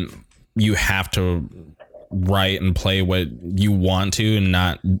you have to write and play what you want to, and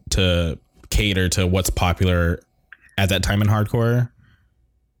not to cater to what's popular at that time in hardcore.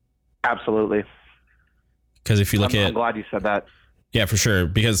 Absolutely. Because if you look I'm glad you said that. Yeah, for sure.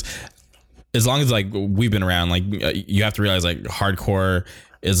 Because as long as like we've been around, like you have to realize like hardcore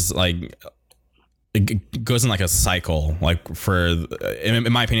is like, it goes in like a cycle. Like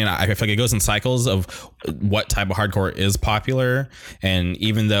in my opinion, I feel like it goes in cycles of what type of hardcore is popular. And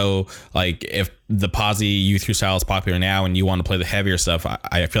even though like if the posse Youth Crew style is popular now and you want to play the heavier stuff,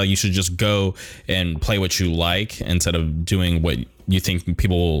 I feel like you should just go and play what you like instead of doing what you think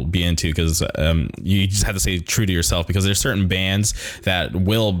people will be into, because you just have to stay true to yourself, because there's certain bands that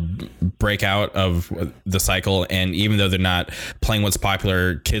will break out of the cycle, and even though they're not playing what's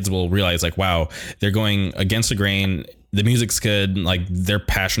popular, kids will realize like, wow, they're going against the grain, the music's good, like they're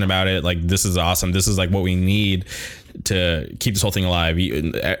passionate about it, like this is awesome, this is like what we need to keep this whole thing alive.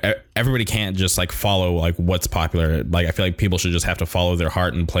 Everybody can't just like follow like what's popular. Like I feel like people should just have to follow their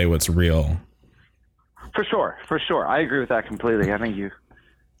heart and play what's real. For sure. I agree with that completely. I think you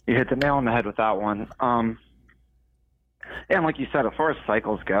hit the nail on the head with that one. And like you said, as far as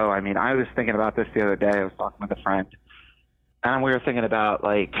cycles go, I mean, I was thinking about this the other day. I was talking with a friend, and we were thinking about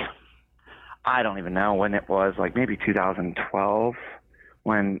like, I don't even know when it was, like maybe 2012,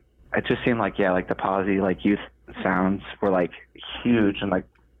 when it just seemed like, yeah, like the posse, like youth sounds were like huge, and like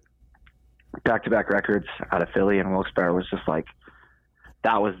back-to-back records out of Philly and Wilkes-Barre was just like,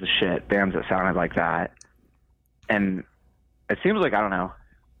 that was the shit. Bands that sounded like that. And it seems like, I don't know,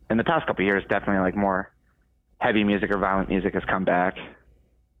 in the past couple of years, definitely like more heavy music or violent music has come back.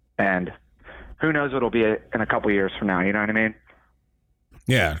 And who knows what it'll be in a couple of years from now, you know what I mean?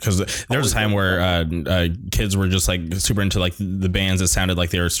 Yeah, because there was a time where kids were just like super into like the bands that sounded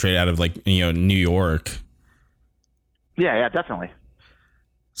like they were straight out of like, you know, New York. Yeah, definitely.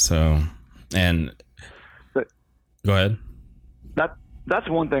 So, go ahead. That's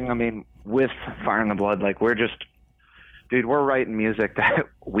one thing. I mean, with Fire in the Blood, like we're writing music that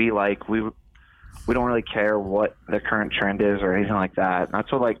we like. We don't really care what the current trend is or anything like that. And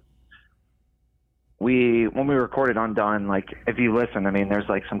that's what like when we recorded Undone, like if you listen, I mean, there's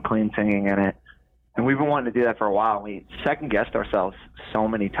like some clean singing in it, and we've been wanting to do that for a while. We second guessed ourselves so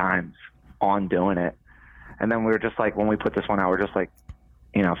many times on doing it, and then we were just like, when we put this one out, we're just like,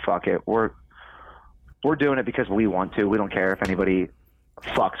 you know, fuck it, we're doing it because we want to. We don't care if anybody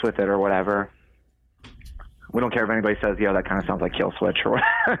fucks with it or whatever. We don't care if anybody says, yo, that kind of sounds like Kill Switch or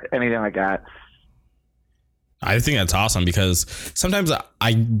anything like that. I think that's awesome, because sometimes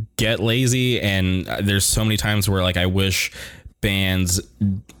I get lazy, and there's so many times where like I wish bands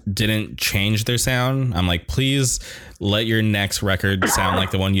didn't change their sound. I'm like, please let your next record sound like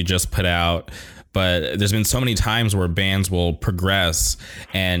the one you just put out. But there's been so many times where bands will progress,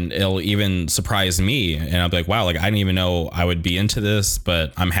 and it'll even surprise me. And I'll be like, wow, like I didn't even know I would be into this,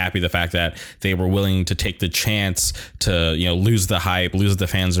 but I'm happy the fact that they were willing to take the chance to, you know, lose the hype, lose the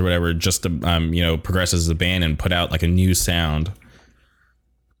fans or whatever, just to, you know, progress as a band and put out like a new sound.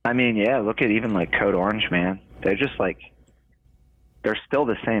 I mean, yeah, look at even like Code Orange, man. They're just like, they're still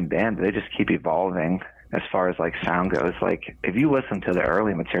the same band. They just keep evolving. As far as like sound goes, like if you listen to the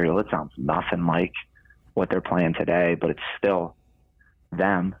early material, it sounds nothing like what they're playing today, but it's still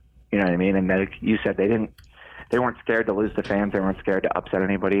them. You know what I mean? And like you said, they weren't scared to lose the fans. They weren't scared to upset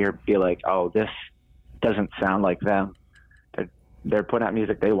anybody or be like, oh, this doesn't sound like them. They're putting out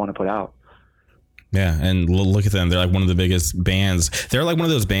music they want to put out. Yeah, and look at them. They're like one of the biggest bands. They're like one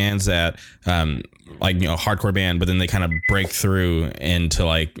of those bands that, like, you know, hardcore band, but then they kind of break through into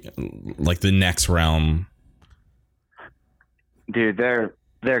like the next realm. Dude,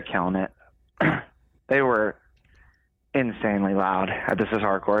 they're killing it. They were insanely loud at This Is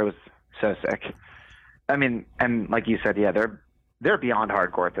Hardcore. It was so sick. I mean, and like you said, yeah, they're beyond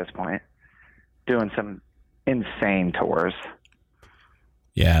hardcore at this point, doing some insane tours.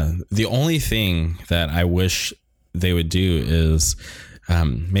 Yeah, the only thing that I wish they would do is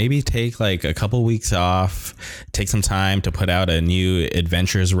maybe take like a couple weeks off, take some time to put out a new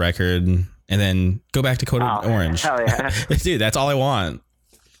Adventures record, and then go back to Code Orange. Hell yeah. Dude, that's all I want.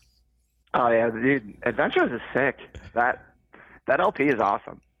 Oh yeah, dude, Adventures is sick. That LP is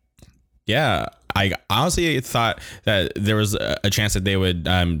awesome. Yeah, I honestly thought that there was a chance that they would,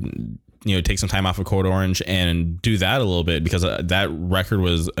 take some time off of Code Orange and do that a little bit, because that record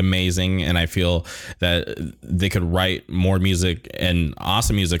was amazing, and I feel that they could write more music and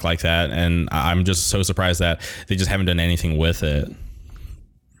awesome music like that. And I'm just so surprised that they just haven't done anything with it.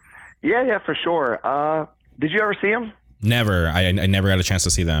 Yeah, for sure. Did you ever see them? Never. I never got a chance to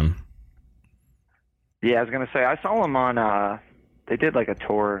see them. Yeah, I was gonna say I saw them on. They did like a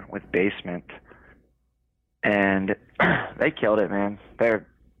tour with Basement, and they killed it, man. They're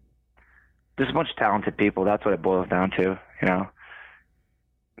just a bunch of talented people. That's what it boils down to, you know.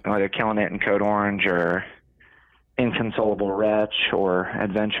 Whether killing it in Code Orange or Inconsolable Wretch or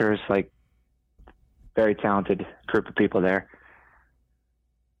Adventures, like very talented group of people there.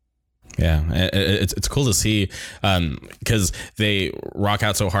 Yeah, it's cool to see, because they rock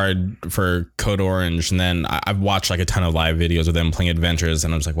out so hard for Code Orange, and then I've watched like a ton of live videos of them playing Adventures,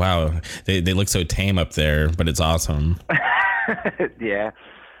 and I'm just like, wow, they look so tame up there, but it's awesome. Yeah,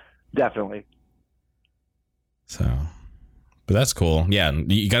 definitely. So, but that's cool. Yeah,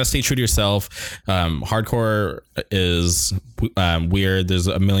 you got to stay true to yourself. Hardcore is weird. There's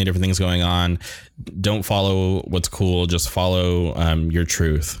a million different things going on. Don't follow what's cool. Just follow your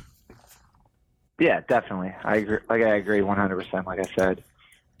truth. Yeah, definitely. I agree. I agree 100%. Like I said,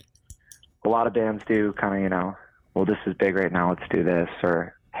 a lot of bands do kind of, well, this is big right now, let's do this,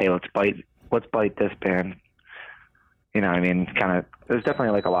 or hey, let's bite this band. You know what I mean? Kind of. There's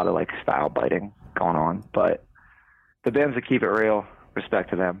definitely like a lot of like style biting going on, but the bands that keep it real,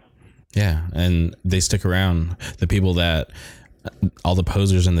 respect to them. Yeah, and they stick around. The people that, all the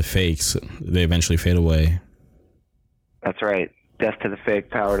posers and the fakes, they eventually fade away. That's right. Death to the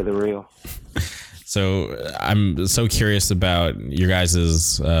fake, power to the real. So I'm so curious about your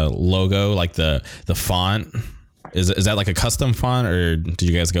guys' logo, like the font. Is that like a custom font, or did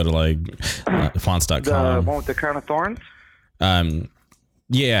you guys go to like fonts.com? The one with the crown of thorns?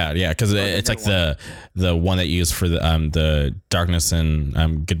 Yeah, because it's like the one that you use for the Darkness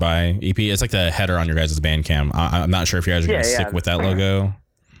and Goodbye EP. It's like the header on your guys' Bandcamp. I'm not sure if you guys are going to stick with that logo.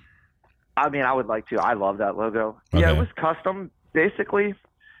 I mean, I would like to. I love that logo. Okay. Yeah, it was custom, basically.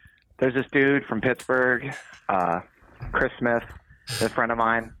 There's this dude from Pittsburgh, Chris Smith, a friend of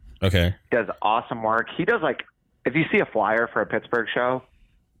mine. Okay. He does awesome work. He does like, if you see a flyer for a Pittsburgh show,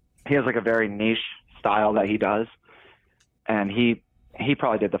 he has like a very niche style that he does. And he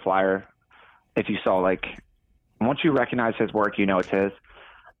probably did the flyer. If you saw, like, once you recognize his work, you know it's his.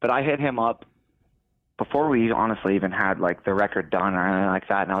 But I hit him up before we honestly even had like the record done or anything like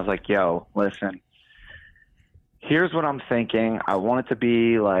that. And I was like, yo, listen, here's what I'm thinking. I want it to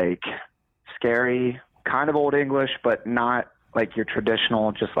be like scary, kind of old English, but not like your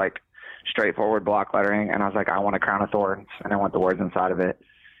traditional, just like straightforward block lettering. And I was like, I want a crown of thorns, and I want the words inside of it.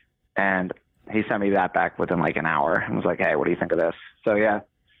 And he sent me that back within like an hour and was like, hey, what do you think of this? So yeah,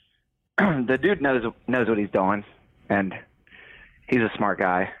 the dude knows what he's doing, and he's a smart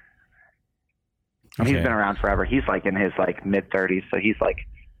guy. Okay. He's been around forever. He's like in his like mid-30s, so he's like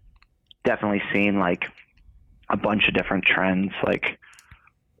definitely seen like a bunch of different trends, like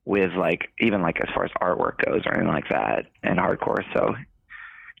with like even like as far as artwork goes or anything like that in hardcore. So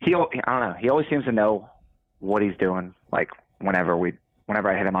I don't know, he always seems to know what he's doing. Like whenever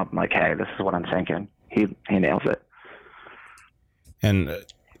I hit him up, I'm like, hey, this is what I'm thinking. He nails it. And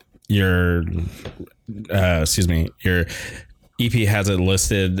your EP has it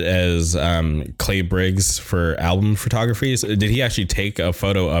listed as Clay Briggs for album photography. So did he actually take a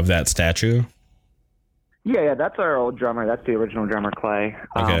photo of that statue? Yeah, that's our old drummer. That's the original drummer, Clay.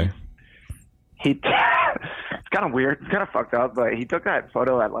 Okay. It's kind of weird. It's kind of fucked up, but he took that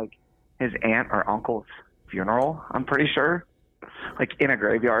photo at like his aunt or uncle's funeral, I'm pretty sure, like in a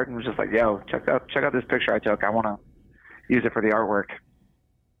graveyard, and was just like, yo, check out this picture I took. I want to use it for the artwork.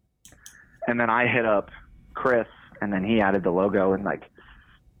 And then I hit up Chris, and then he added the logo and like,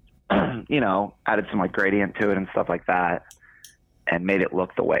 added some like gradient to it and stuff like that, and made it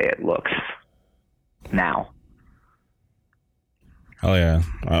look the way it looks now. Oh yeah.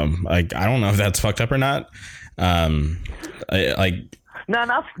 I don't know if that's fucked up or not. No,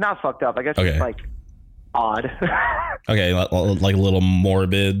 not fucked up. I guess it's like odd. Okay, like a little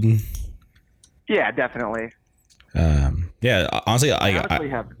morbid. Yeah, definitely. Yeah, honestly, sorry,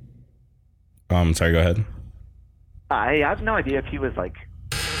 go ahead. I have no idea if he was like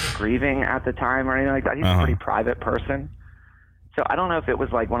grieving at the time or anything like that. He's a pretty private person. So I don't know if it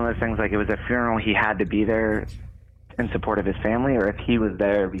was like one of those things, like it was a funeral, he had to be there in support of his family, or if he was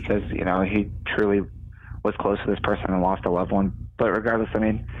there because, he truly was close to this person and lost a loved one. But regardless, I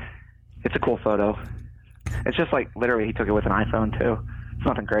mean, it's a cool photo. It's just like literally he took it with an iPhone too. It's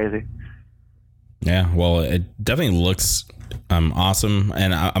nothing crazy. Yeah, well, it definitely looks awesome,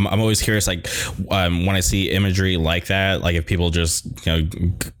 and I'm always curious, like when I see imagery like that, like if people just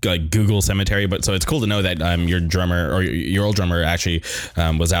like Google cemetery, but so it's cool to know that your drummer or your old drummer actually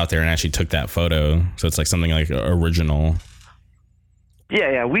was out there and actually took that photo. So it's like something like original.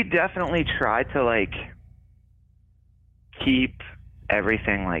 Yeah, we definitely try to like keep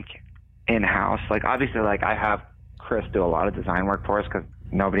everything like in house. Like obviously, like I have Chris do a lot of design work for us because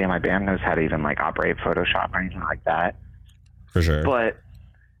nobody in my band knows how to even like operate Photoshop or anything like that. For sure. But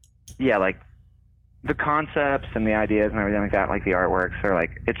yeah, like the concepts and the ideas and everything like that, like the artworks are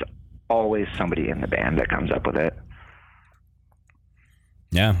like, it's always somebody in the band that comes up with it.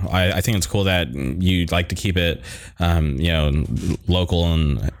 Yeah, I think it's cool that you like to keep it, local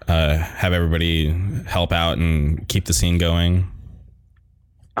and have everybody help out and keep the scene going.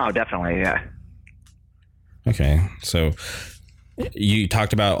 Oh, definitely. Yeah. Okay. So you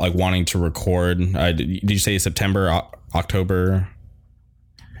talked about like wanting to record. Did you say September, October?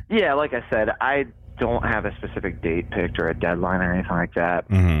 Yeah, like I said, I don't have a specific date picked or a deadline or anything like that.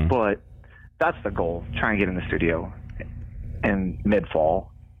 Mm-hmm. But that's the goal. Try and get in the studio in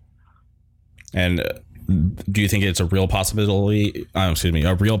mid-fall. And do you think it's a real possibility?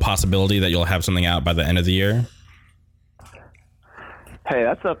 A real possibility that you'll have something out by the end of the year? Hey,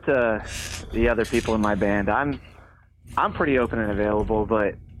 that's up to the other people in my band. I'm pretty open and available,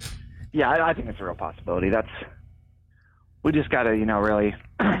 but yeah, I think it's a real possibility. We just gotta, really,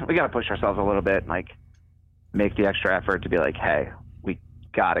 we gotta push ourselves a little bit and like make the extra effort to be like, hey, we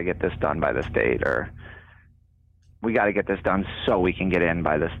gotta get this done by this date, or we gotta get this done so we can get in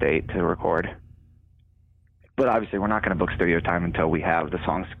by this date to record. But obviously, we're not gonna book studio time until we have the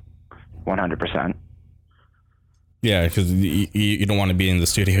songs 100%. Yeah, because you don't want to be in the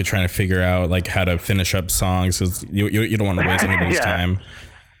studio trying to figure out like how to finish up songs, because you don't want to waste anybody's time.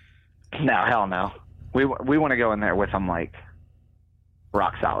 No, hell no. We want to go in there with them like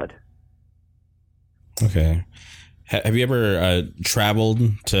rock solid. Okay. Have you ever traveled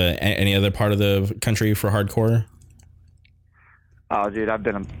to any other part of the country for hardcore? Oh, dude, I've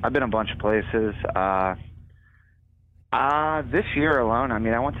been a bunch of places. This year alone, I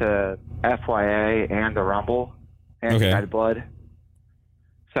mean, I went to FYA and the Rumble and United Blood.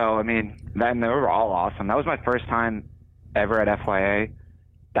 So, I mean, they were all awesome. That was my first time ever at FYA.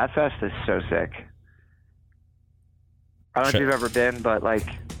 That fest is so sick. I don't know if you've ever been, but like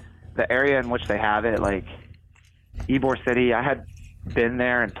the area in which they have it, like Ybor City, I had been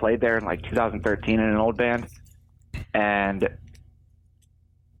there and played there in like 2013 in an old band, and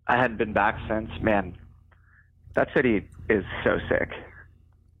I hadn't been back since. Man, that city is so sick.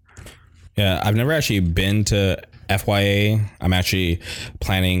 Yeah, I've never actually been to FYA. I'm actually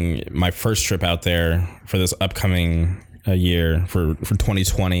planning my first trip out there for this upcoming year for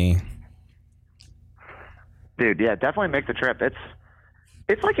 2020. Dude, yeah, definitely make the trip.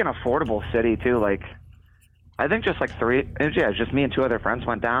 It's like an affordable city too. Like, I think just like just me and two other friends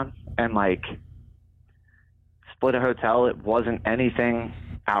went down and like split a hotel. It wasn't anything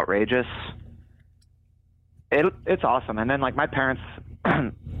outrageous. It's awesome. And then like my parents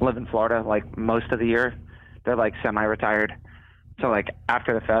live in Florida like most of the year. They're like semi-retired. So like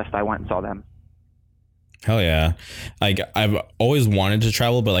after the fest, I went and saw them. Hell yeah. Like I've always wanted to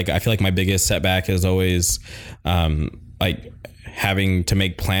travel, but like I feel like my biggest setback is always like having to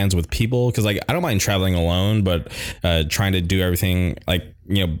make plans with people, because like I don't mind traveling alone, but trying to do everything like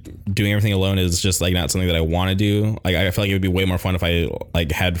doing everything alone is just like not something that I want to do. Like I feel like it would be way more fun if I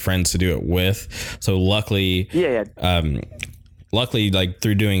like had friends to do it with. So luckily like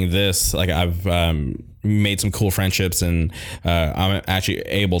through doing this, like I've made some cool friendships, and I'm actually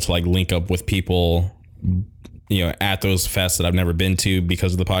able to like link up with people at those fests that I've never been to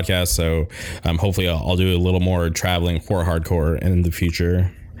because of the podcast. So hopefully I'll do a little more traveling for hardcore in the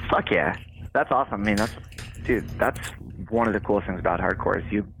future. Fuck yeah. That's awesome. I mean, that's one of the coolest things about hardcore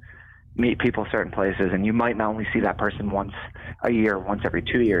is you meet people certain places, and you might not only see that person once a year, once every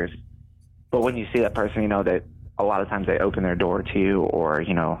 2 years, but when you see that person, that a lot of times they open their door to you, or,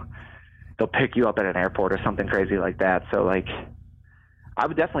 they'll pick you up at an airport or something crazy like that. So like, I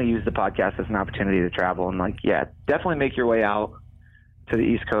would definitely use the podcast as an opportunity to travel, and like, yeah, definitely make your way out to the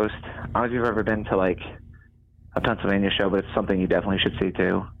East Coast. I don't know if you've ever been to like a Pennsylvania show, but it's something you definitely should see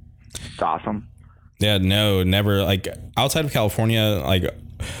too. It's awesome. Yeah, no, never. Like outside of California, like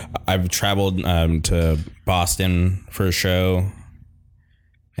I've traveled to Boston for a show,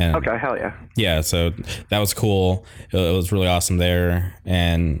 And Okay, hell yeah. yeah, so that was cool. It was really awesome there.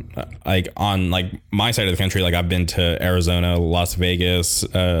 And like on like my side of the country, like I've been to Arizona, Las Vegas,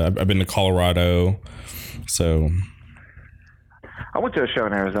 I've been to Colorado. So I went to a show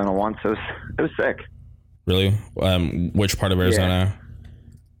in Arizona once. It was sick. really, which part of Arizona?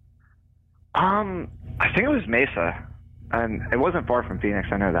 I think it was Mesa, and it wasn't far from Phoenix.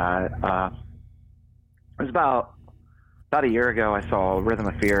 I know that. It was about a year ago. I saw Rhythm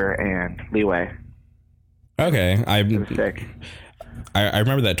of Fear and Leeway. Okay, It was sick. I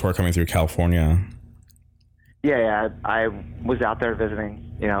remember that tour coming through California. Yeah. I was out there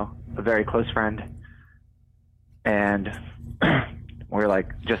visiting, a very close friend, and we were like,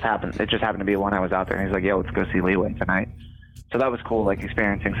 it just happened to be one I was out there, and he's like, "Yo, let's go see Leeway tonight." So that was cool, like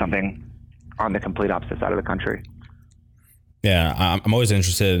experiencing something on the complete opposite side of the country. Yeah, I'm always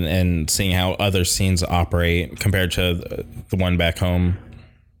interested in seeing how other scenes operate compared to the one back home.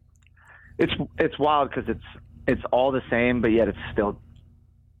 It's wild because it's all the same, but yet it's still,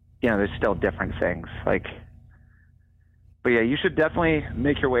 there's still different things. Like, but yeah, you should definitely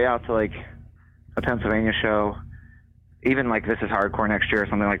make your way out to like a Pennsylvania show, even like This Is Hardcore next year or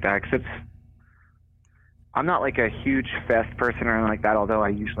something like that. Because I'm not like a huge fest person or anything like that, although I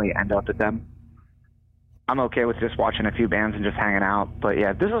usually end up at them. I'm okay with just watching a few bands and just hanging out. But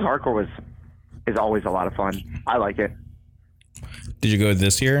yeah, This Is Hardcore is always a lot of fun. I like it. Did you go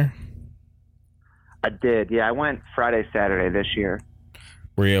this year? I did. Yeah, I went Friday, Saturday this year.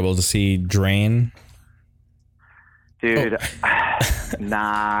 Were you able to see Drain? Dude, nah,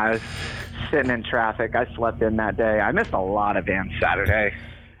 I was sitting in traffic. I slept in that day. I missed a lot of bands Saturday.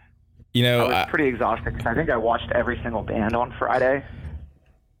 I was pretty exhausted because I think I watched every single band on Friday.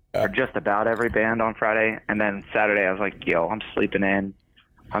 Or just about every band on Friday. And then Saturday I was like, yo, I'm sleeping in.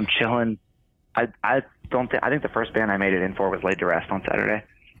 I'm chilling. I think the first band I made it in for was Laid to Rest on Saturday.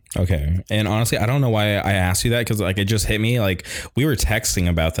 Okay. And honestly, I don't know why I asked you that, because like it just hit me. Like we were texting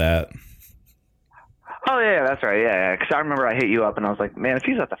about that. Oh yeah, that's right. Yeah. Because I remember I hit you up and I was like, man, if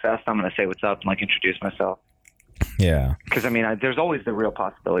he's at the fest, I'm gonna say what's up and like introduce myself. Yeah. Because I mean, there's always the real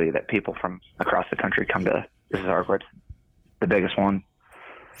possibility that people from across the country come to This Is Hardcore, the biggest one.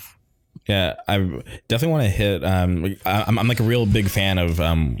 Yeah, I definitely want to hit. I'm like a real big fan of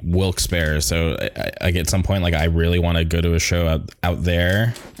Wilkes-Barre, so I at some point like I really want to go to a show out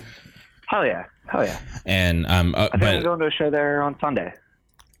there. Hell yeah. And I think I'm going to a show there on Sunday.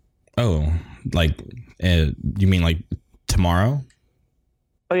 Oh, like you mean like tomorrow?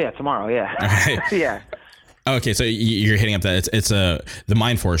 Oh yeah, tomorrow. Yeah. Right. Yeah. Okay, so you're hitting up that it's the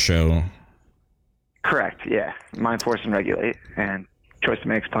Mind Force show. Correct. Yeah, Mind Force and Regulate and Choice to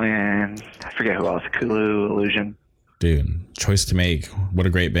Make's playing. I forget who else. Kulu, Illusion. Dude, Choice to Make. What a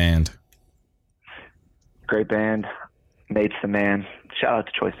great band. Great band. Nate's the man. Shout out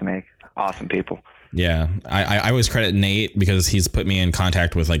to Choice to Make. Awesome people. Yeah, I always credit Nate because he's put me in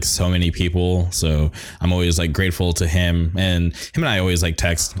contact with like so many people. So I'm always like grateful to him, and I always like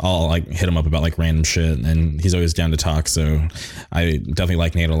text. I'll like hit him up about like random shit, and he's always down to talk. So I definitely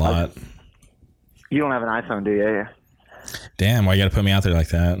like Nate a lot. You don't have an iPhone, do you? Damn, why you gotta put me out there like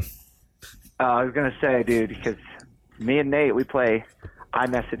that? I was gonna say, dude, because me and Nate, we play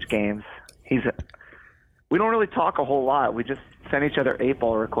iMessage games. We don't really talk a whole lot. We just send each other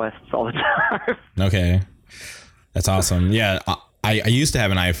 8-ball requests all the time. Okay, that's awesome. Yeah, I used to have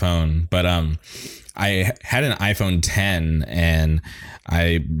an iPhone, but I had an iPhone 10 and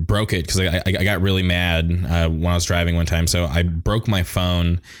I broke it because I got really mad when I was driving one time. So I broke my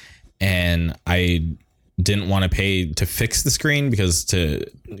phone and I didn't want to pay to fix the screen because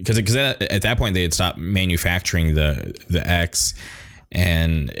at that point they had stopped manufacturing the X,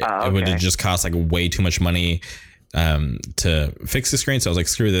 and it would have just cost like way too much money to fix the screen. So I was like,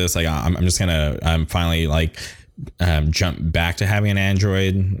 screw this. Like I'm just gonna finally like jump back to having an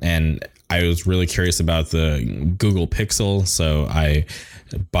Android, and I was really curious about the Google Pixel, so I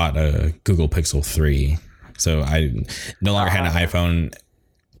bought a Google Pixel 3. So I no longer had an iPhone.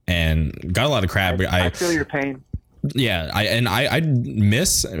 And got a lot of crap. I feel your pain. Yeah, I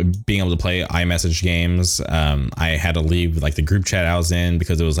miss being able to play iMessage games. I had to leave like the group chat I was in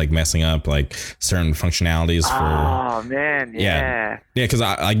because it was like messing up like certain functionalities for. Oh man, yeah. Because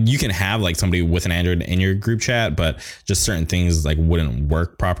you can have like somebody with an Android in your group chat, but just certain things like wouldn't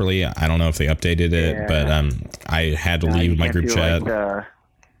work properly. I don't know if they updated it, but I had to leave my group chat. Like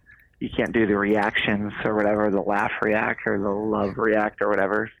you can't do the reactions or whatever, the laugh react or the love react or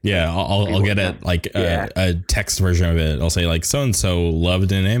whatever. Yeah, I'll get it like a text version of it. I'll say like so and so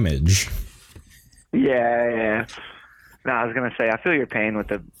loved an image. Yeah. No, I was gonna say I feel your pain with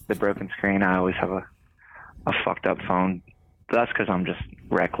the broken screen. I always have a fucked up phone that's because I'm just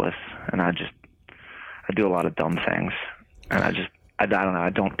reckless, and I do a lot of dumb things, and I don't know. I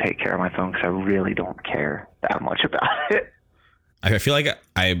don't take care of my phone because I really don't care that much about it. I feel like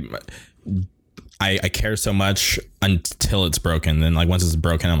I care so much until it's broken. Then like once it's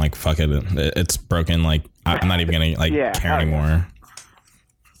broken, I'm like, fuck it, it's broken. Like I'm not even gonna like care anymore.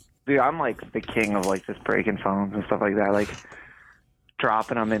 Dude, I'm like the king of like just breaking phones and stuff like that. Like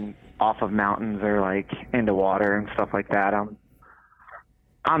dropping them off of mountains or like into water and stuff like that.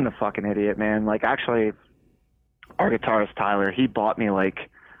 I'm the fucking idiot, man. Like actually, our guitarist Tyler, he bought me like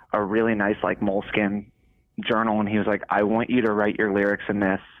a really nice like Moleskine journal, and he was like, I want you to write your lyrics in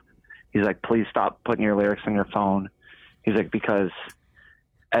this. He's like, please stop putting your lyrics on your phone. He's like, because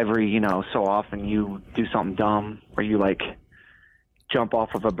every, so often you do something dumb or you like jump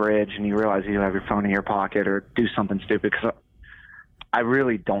off of a bridge and you realize you have your phone in your pocket or do something stupid. Because I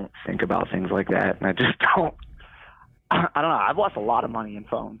really don't think about things like that. And I just don't. I don't know. I've lost a lot of money in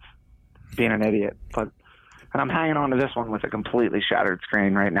phones being an idiot. And I'm hanging on to this one with a completely shattered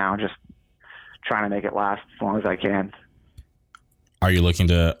screen right now, just trying to make it last as long as I can. Are you looking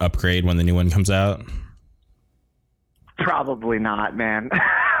to upgrade when the new one comes out? Probably not, man.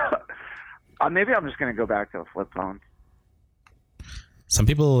 Maybe I'm just going to go back to a flip phone. Some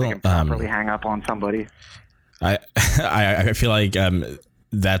people can properly hang up on somebody. I feel like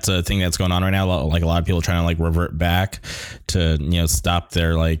that's a thing that's going on right now. Like a lot of people trying to like revert back to stop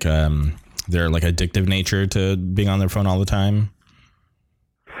their addictive nature to being on their phone all the time.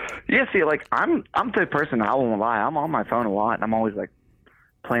 Yeah, see, like I'm the person, I won't lie, I'm on my phone a lot, and I'm always like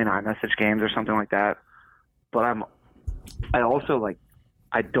playing iMessage games or something like that. But I also like,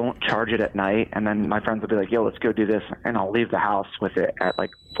 I don't charge it at night, and then my friends will be like, yo, let's go do this, and I'll leave the house with it at like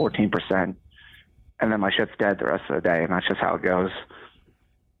 14%, and then my shit's dead the rest of the day, and that's just how it goes.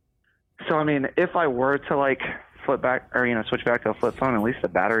 So I mean, if I were to like flip back or switch back to a flip phone, at least the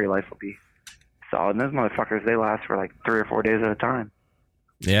battery life will be solid. And those motherfuckers, they last for like 3 or 4 days at a time.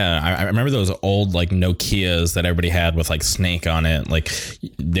 Yeah, I remember those old like Nokias that everybody had with like Snake on it. Like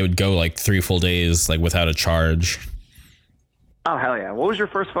they would go like 3 full days like without a charge. Oh hell yeah! What was your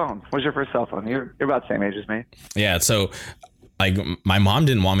first phone? What was your first cell phone? You're about the same age as me. Yeah, so like my mom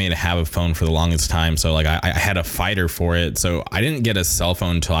didn't want me to have a phone for the longest time, so like I had a fighter for it. So I didn't get a cell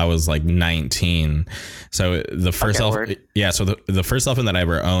phone until I was like 19. So the first so the first cell phone that I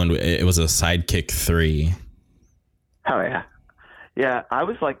ever owned, it was a Sidekick 3. Hell yeah. Yeah, I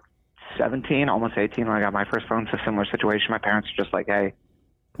was like 17, almost 18 when I got my first phone. It's a similar situation. My parents were just like, hey,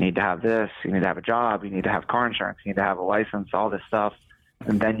 you need to have this, you need to have a job, you need to have car insurance, you need to have a license, all this stuff,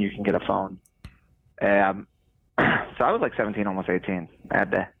 and then you can get a phone. So I was like 17, almost 18. I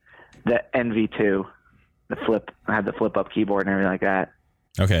had the NV2, the flip. I had the flip up keyboard and everything like that.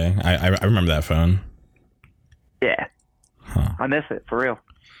 Okay, I remember that phone. Yeah. Huh. I miss it, for real.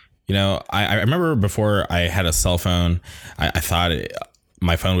 I remember before I had a cell phone, I thought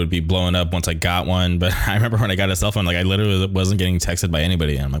my phone would be blowing up once I got one. But I remember when I got a cell phone, like I literally wasn't getting texted by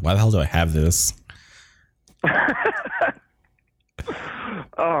anybody. And I'm like, why the hell do I have this?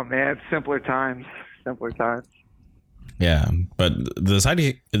 Oh, man. Simpler times. Yeah, but the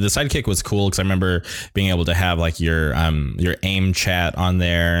Sidekick was cool because I remember being able to have like your AIM chat on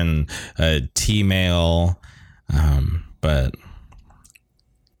there and T-mail. But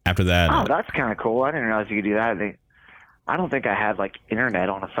after that, oh, that's kind of cool. I didn't realize you could do that. I don't think I had like internet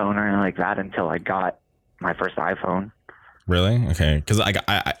on a phone or anything like that until I got my first iPhone. Really? Okay, because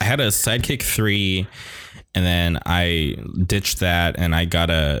I had a Sidekick 3, and then I ditched that, and I got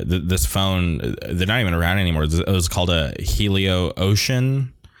this phone. They're not even around anymore. It was called a Helio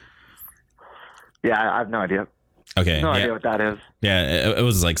Ocean. Yeah, I have no idea. Okay, no idea what that is. Yeah, it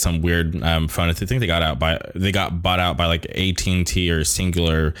was like some weird phone. I think they got bought out by like AT&T or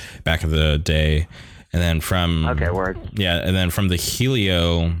Singular back in the day, and then from and then from the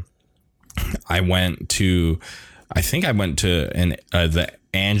Helio, I went to the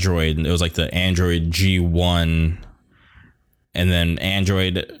Android. It was like the Android G1, and then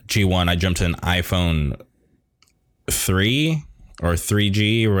Android G1. I jumped to an iPhone 3 or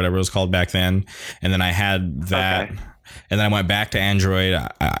 3G or whatever it was called back then, and then I had that. Okay. And then I went back to Android.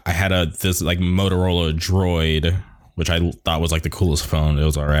 I had this like Motorola Droid, which I thought was like the coolest phone. It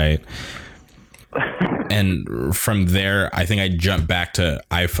was all right. And from there, I think I jumped back to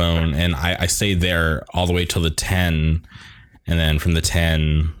iPhone, and I stayed there all the way till the 10, and then from the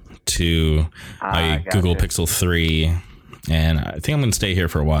 10 to my Google Pixel 3, and I think I'm gonna stay here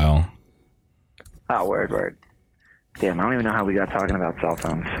for a while. Oh, word. Damn, I don't even know how we got talking about cell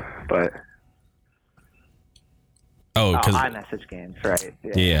phones, but Oh, because iMessage games, right?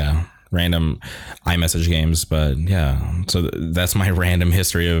 Yeah, random iMessage games. But yeah, so that's my random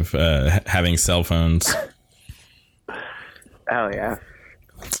history of having cell phones. Oh yeah.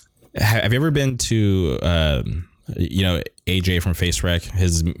 Have you ever been to AJ from Face Rec,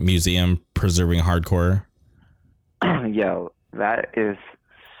 his museum preserving hardcore? Yo, that is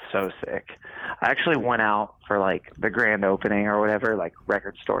so sick. I actually went out for like the grand opening or whatever, like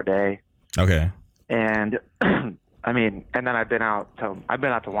Record Store Day. Okay. And I mean, and then I've been out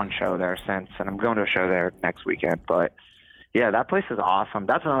to one show there since, and I'm going to a show there next weekend. But yeah, that place is awesome.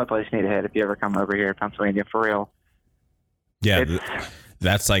 That's another place you need to hit if you ever come over here to Pennsylvania, for real. Yeah,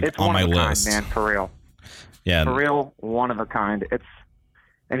 that's like it's on my list, kind, man, for real. Yeah, for real, one of a kind.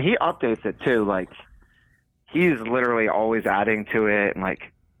 And he updates it too. Like, he's literally always adding to it and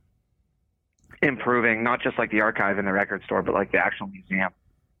like improving, not just like the archive in the record store, but like the actual museum.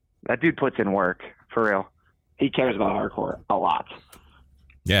 That dude puts in work, for real. He cares about hardcore a lot.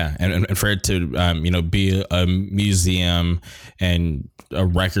 Yeah, and for it to be a museum and a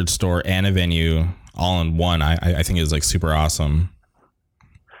record store and a venue all in one, I think is like super awesome.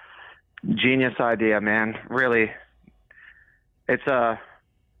 Genius idea, man. Really, it's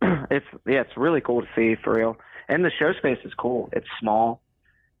really cool to see, for real. And the show space is cool. It's small,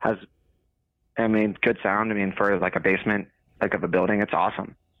 has, I mean, good sound. I mean, for like a basement, like of a building, it's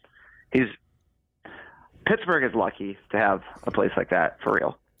awesome. Pittsburgh is lucky to have a place like that, for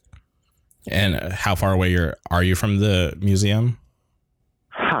real. And how far away are you from the museum?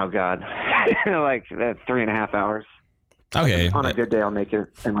 Oh God, like 3.5 hours. Okay. On a good day, I'll make it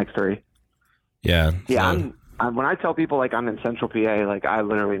in like 3. Yeah. Yeah. So, I'm when I tell people like I'm in Central PA, like I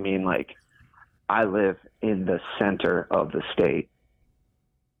literally mean like I live in the center of the state.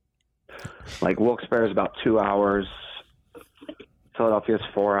 Like Wilkes-Barre is about 2 hours. Philadelphia's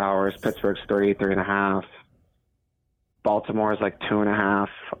 4 hours. Pittsburgh's 3.5. Baltimore is like 2.5.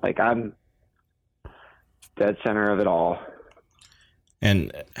 Like I'm dead center of it all.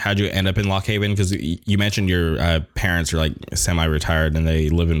 And how'd you end up in Lock Haven? Because you mentioned your parents are like semi-retired and they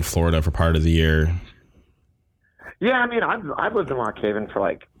live in Florida for part of the year. Yeah, I mean, I've lived in Lock Haven for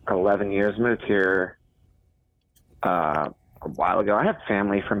like 11 years. Moved here a while ago. I have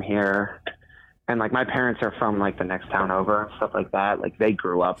family from here, and like my parents are from like the next town over and stuff like that. Like they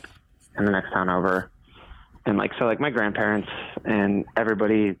grew up in the next town over, and like so like my grandparents and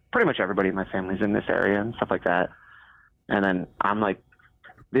everybody, pretty much everybody in my family's in this area and stuff like that. And then I'm like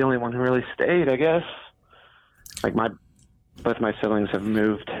the only one who really stayed, I guess. Like both my siblings have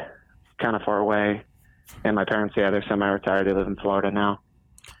moved kind of far away. And my parents, yeah, they're semi-retired. They live in Florida now.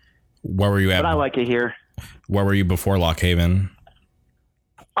 Where were you at? But I like it here. Where were you before Lock Haven?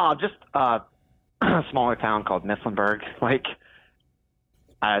 Just a smaller town called Mifflinburg. Like,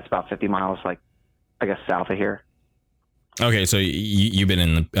 it's about 50 miles, like, I guess, south of here. Okay, so you've been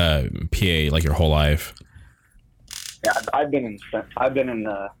in the PA like your whole life. Yeah, I've been in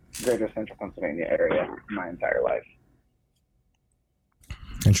the greater central Pennsylvania area my entire life.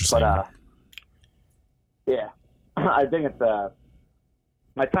 Interesting. But yeah, I think it's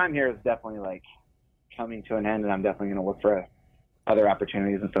my time here is definitely like coming to an end, and I'm definitely going to look for other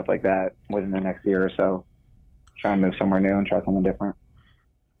opportunities and stuff like that within the next year or so. Try and move somewhere new and try something different.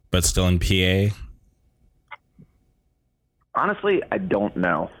 But still in PA? Honestly, I don't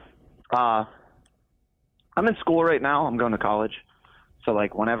know. I'm in school right now. I'm going to college. So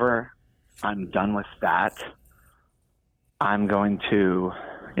like whenever I'm done with that, I'm going to,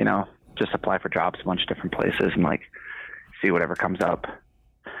 just apply for jobs a bunch of different places and like see whatever comes up.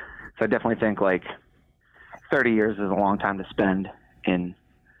 So I definitely think like 30 years is a long time to spend in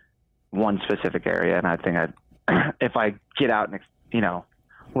one specific area. And I think if I get out and,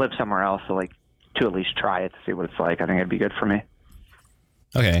 live somewhere else, so like to at least try it to see what it's like, I think it'd be good for me.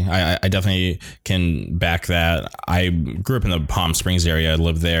 Okay, I definitely can back that. I grew up in the Palm Springs area. I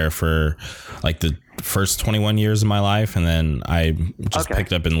lived there for like the first 21 years of my life, and then I just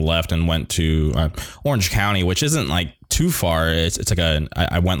picked up and left and went to Orange County, which isn't like too far. It's like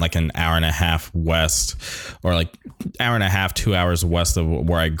I went like an hour and a half west, or like hour and a half, 2 hours west of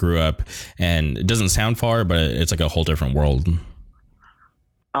where I grew up, and it doesn't sound far, but it's like a whole different world.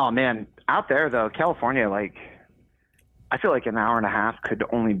 Oh man, out there though, California, like. I feel like an hour and a half could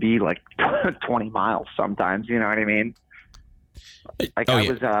only be like 20 miles sometimes. You know what I mean? Like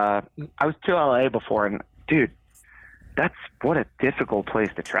I was to LA before, and dude, that's what a difficult place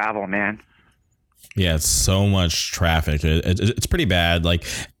to travel, man. Yeah, it's so much traffic. It's pretty bad. Like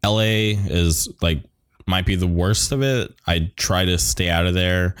LA is like might be the worst of it. I try to stay out of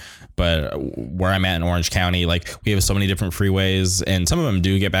there, but where I'm at in Orange County, like we have so many different freeways, and some of them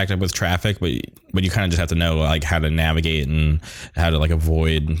do get backed up with traffic, but you kind of just have to know like how to navigate and how to like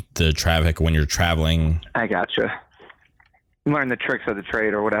avoid the traffic when you're traveling. I gotcha. Learn the tricks of the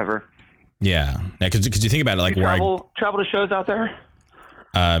trade or whatever. Yeah, because you think about it, like travel to shows out there.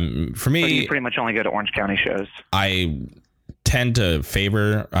 For me, or do you pretty much only go to Orange County shows? I tend to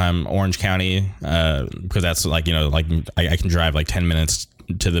favor Orange County because that's like, you know, like I can drive like 10 minutes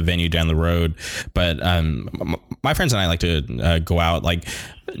to the venue down the road. But my friends and I like to go out. Like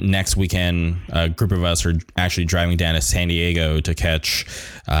next weekend, a group of us are actually driving down to San Diego to catch.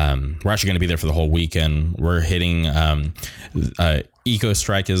 We're actually going to be there for the whole weekend. We're hitting Eco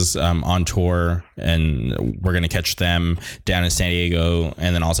Strike is on tour, and we're going to catch them down in San Diego.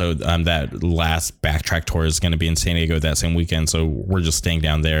 And then also that last Backtrack tour is going to be in San Diego that same weekend. So we're just staying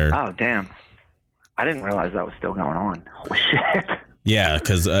down there. Oh, damn. I didn't realize that was still going on. Holy shit. Yeah,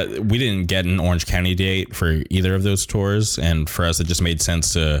 because we didn't get an Orange County date for either of those tours, and for us it just made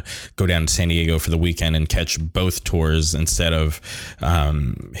sense to go down to San Diego for the weekend and catch both tours instead of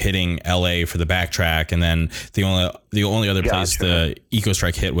hitting LA for the Backtrack. And then the only other place the Eco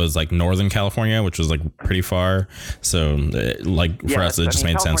Strike hit was like Northern California, which was like pretty far. So for us it just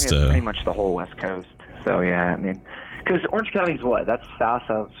made sense to pretty much the whole West Coast. So yeah, I mean, because Orange County's what? That's south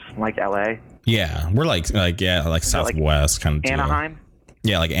of like LA. Yeah, we're like southwest kind of deal. Anaheim?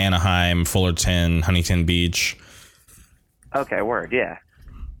 Yeah, like Anaheim, Fullerton, Huntington Beach. Okay, word, yeah.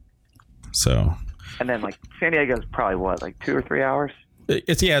 So. And then like San Diego's probably what, like 2 or 3 hours?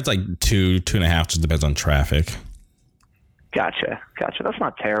 It's like 2.5, just depends on traffic. Gotcha. That's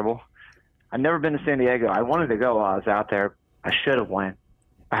not terrible. I've never been to San Diego. I wanted to go while I was out there. I should have went.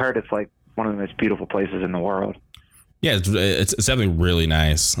 I heard it's like one of the most beautiful places in the world. Yeah, it's definitely really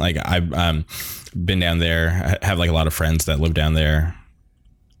nice. Like I've been down there. I have like a lot of friends that live down there.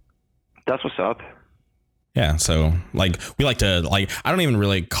 That's what's up. Yeah, so like we like to like I don't even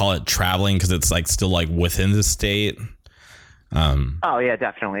really call it traveling because it's like still like within the state. Oh yeah,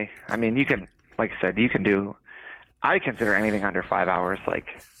 definitely. I mean, you can, like I said, you can do. I consider anything under 5 hours like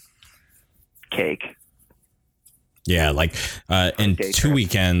cake. Yeah, like in 2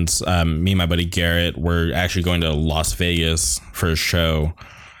 weekends, me and my buddy Garrett, we're actually going to Las Vegas for a show,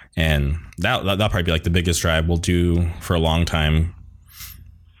 and that'll probably be like the biggest drive we'll do for a long time.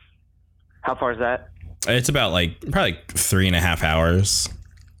 How far is that? It's about probably 3.5 hours.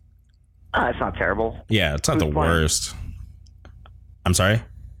 It's not terrible. Yeah, it's not the worst. I'm sorry?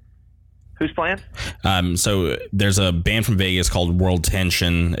 Who's playing? So there's a band from Vegas called World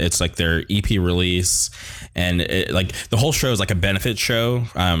Tension. It's like their EP release, and like the whole show is like a benefit show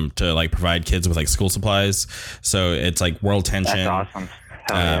to like provide kids with like school supplies. So it's like World Tension. That's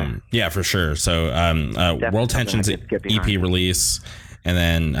awesome. Yeah, for sure. So World Tension's EP release, and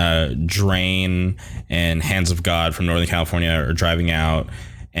then Drain and Hands of God from Northern California are driving out.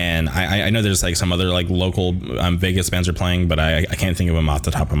 And I know there's like some other like local Vegas bands are playing, but I can't think of them off the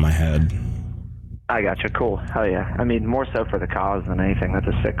top of my head. I gotcha. Cool. Hell yeah. I mean, more so for the cause than anything. That's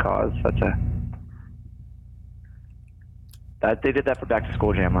a sick cause. They did that for Back to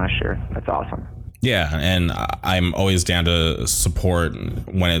School Jam last year. That's awesome. Yeah, and I'm always down to support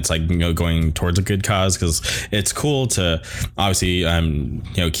when it's like, you know, going towards a good cause, because it's cool to obviously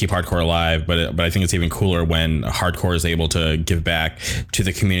keep hardcore alive, but I think it's even cooler when hardcore is able to give back to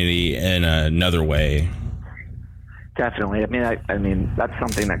the community in another way. Definitely. I mean that's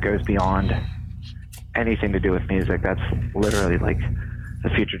something that goes beyond anything to do with music. That's literally like the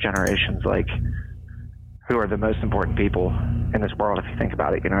future generations, like who are the most important people in this world if you think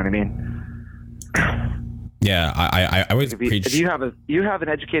about it. You know what I mean? Yeah, I always preach. If you have an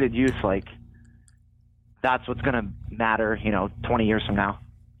educated youth, like that's what's going to matter, 20 years from now.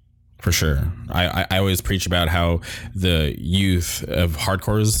 For sure. I always preach about how the youth of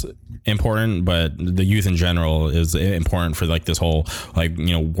hardcore is important, but the youth in general is important for like this whole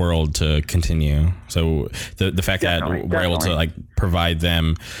world to continue. So the fact that we're able to like provide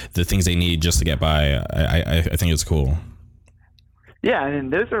them the things they need just to get by, I think it's cool. Yeah,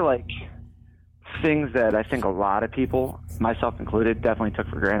 and those are like things that I think a lot of people, myself included, definitely took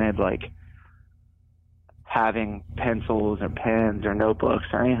for granted, like having pencils or pens or notebooks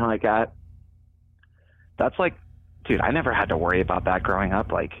or anything like that. That's like, dude, I never had to worry about that growing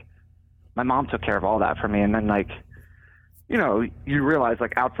up. Like, my mom took care of all that for me. And then, like, you realize,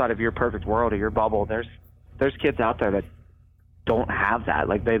 like, outside of your perfect world or your bubble, there's kids out there that don't have that.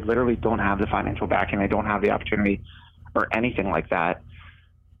 Like, they literally don't have the financial backing. They don't have the opportunity or anything like that.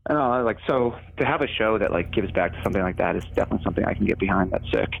 And so to have a show that like gives back to something like that is definitely something I can get behind. That's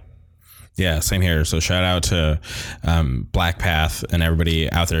sick. Yeah, same here. So shout out to Black Path and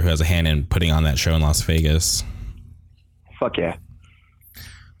everybody out there who has a hand in putting on that show in Las Vegas. Fuck yeah.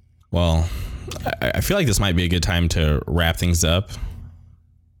 Well, I feel like this might be a good time to wrap things up.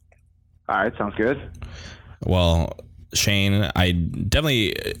 All right, sounds good. Well, Shane, I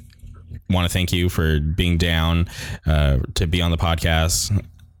definitely want to thank you for being down to be on the podcast.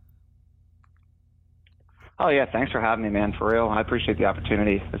 Oh, yeah, thanks for having me, man, for real. I appreciate the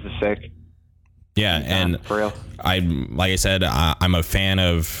opportunity. This is sick. Yeah, and for real. Like I said, I'm a fan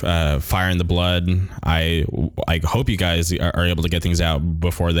of Fire in the Blood. I hope you guys are able to get things out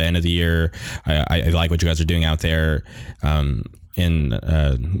before the end of the year. I like what you guys are doing out there. Would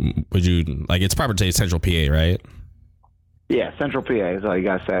you like? It's proper to say Central PA, right? Yeah, Central PA is all you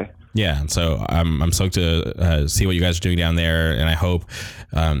guys say. Yeah, so I'm stoked to see what you guys are doing down there, and I hope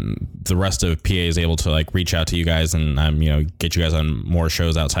the rest of PA is able to like reach out to you guys and get you guys on more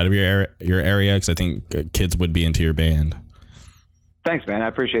shows outside of your area, because I think kids would be into your band. Thanks, man. I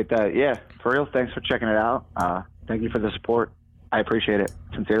appreciate that. Yeah, for real. Thanks for checking it out. Thank you for the support. I appreciate it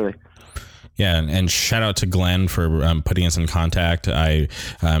sincerely. Yeah, and shout out to Glenn for putting us in contact. I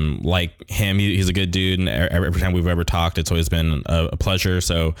like him. He's a good dude, and every time we've ever talked, it's always been a pleasure.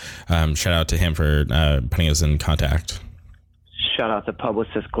 So shout out to him for putting us in contact. Shout out to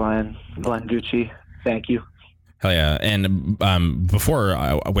publicist Glenn Gucci. Thank you. Hell yeah. And before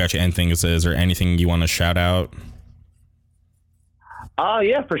we actually end things, is there anything you want to shout out?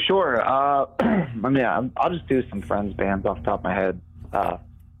 Yeah, for sure. I'll just do some friends bands off the top of my head.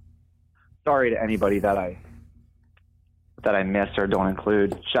 Sorry to anybody that I miss or don't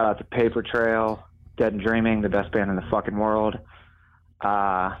include. Shout out to Paper Trail, Dead and Dreaming, the best band in the fucking world.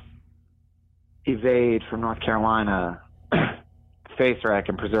 Evade from North Carolina, Face Wreck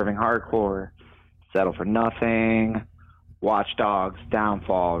and Preserving Hardcore, Settle for Nothing, Watchdogs,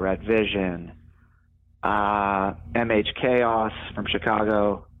 Downfall, Red Vision, MH Chaos from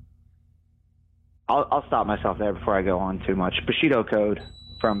Chicago. I'll stop myself there before I go on too much. Bushido Code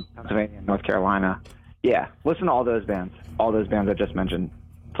from Pennsylvania and North Carolina. Yeah, listen to all those bands. All those bands I just mentioned.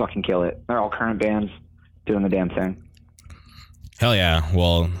 Fucking kill it. They're all current bands doing the damn thing. Hell yeah.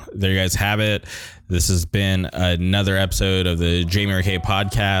 Well, there you guys have it. This has been another episode of the Jamie Riquet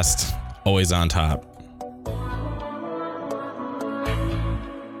podcast. Always on top.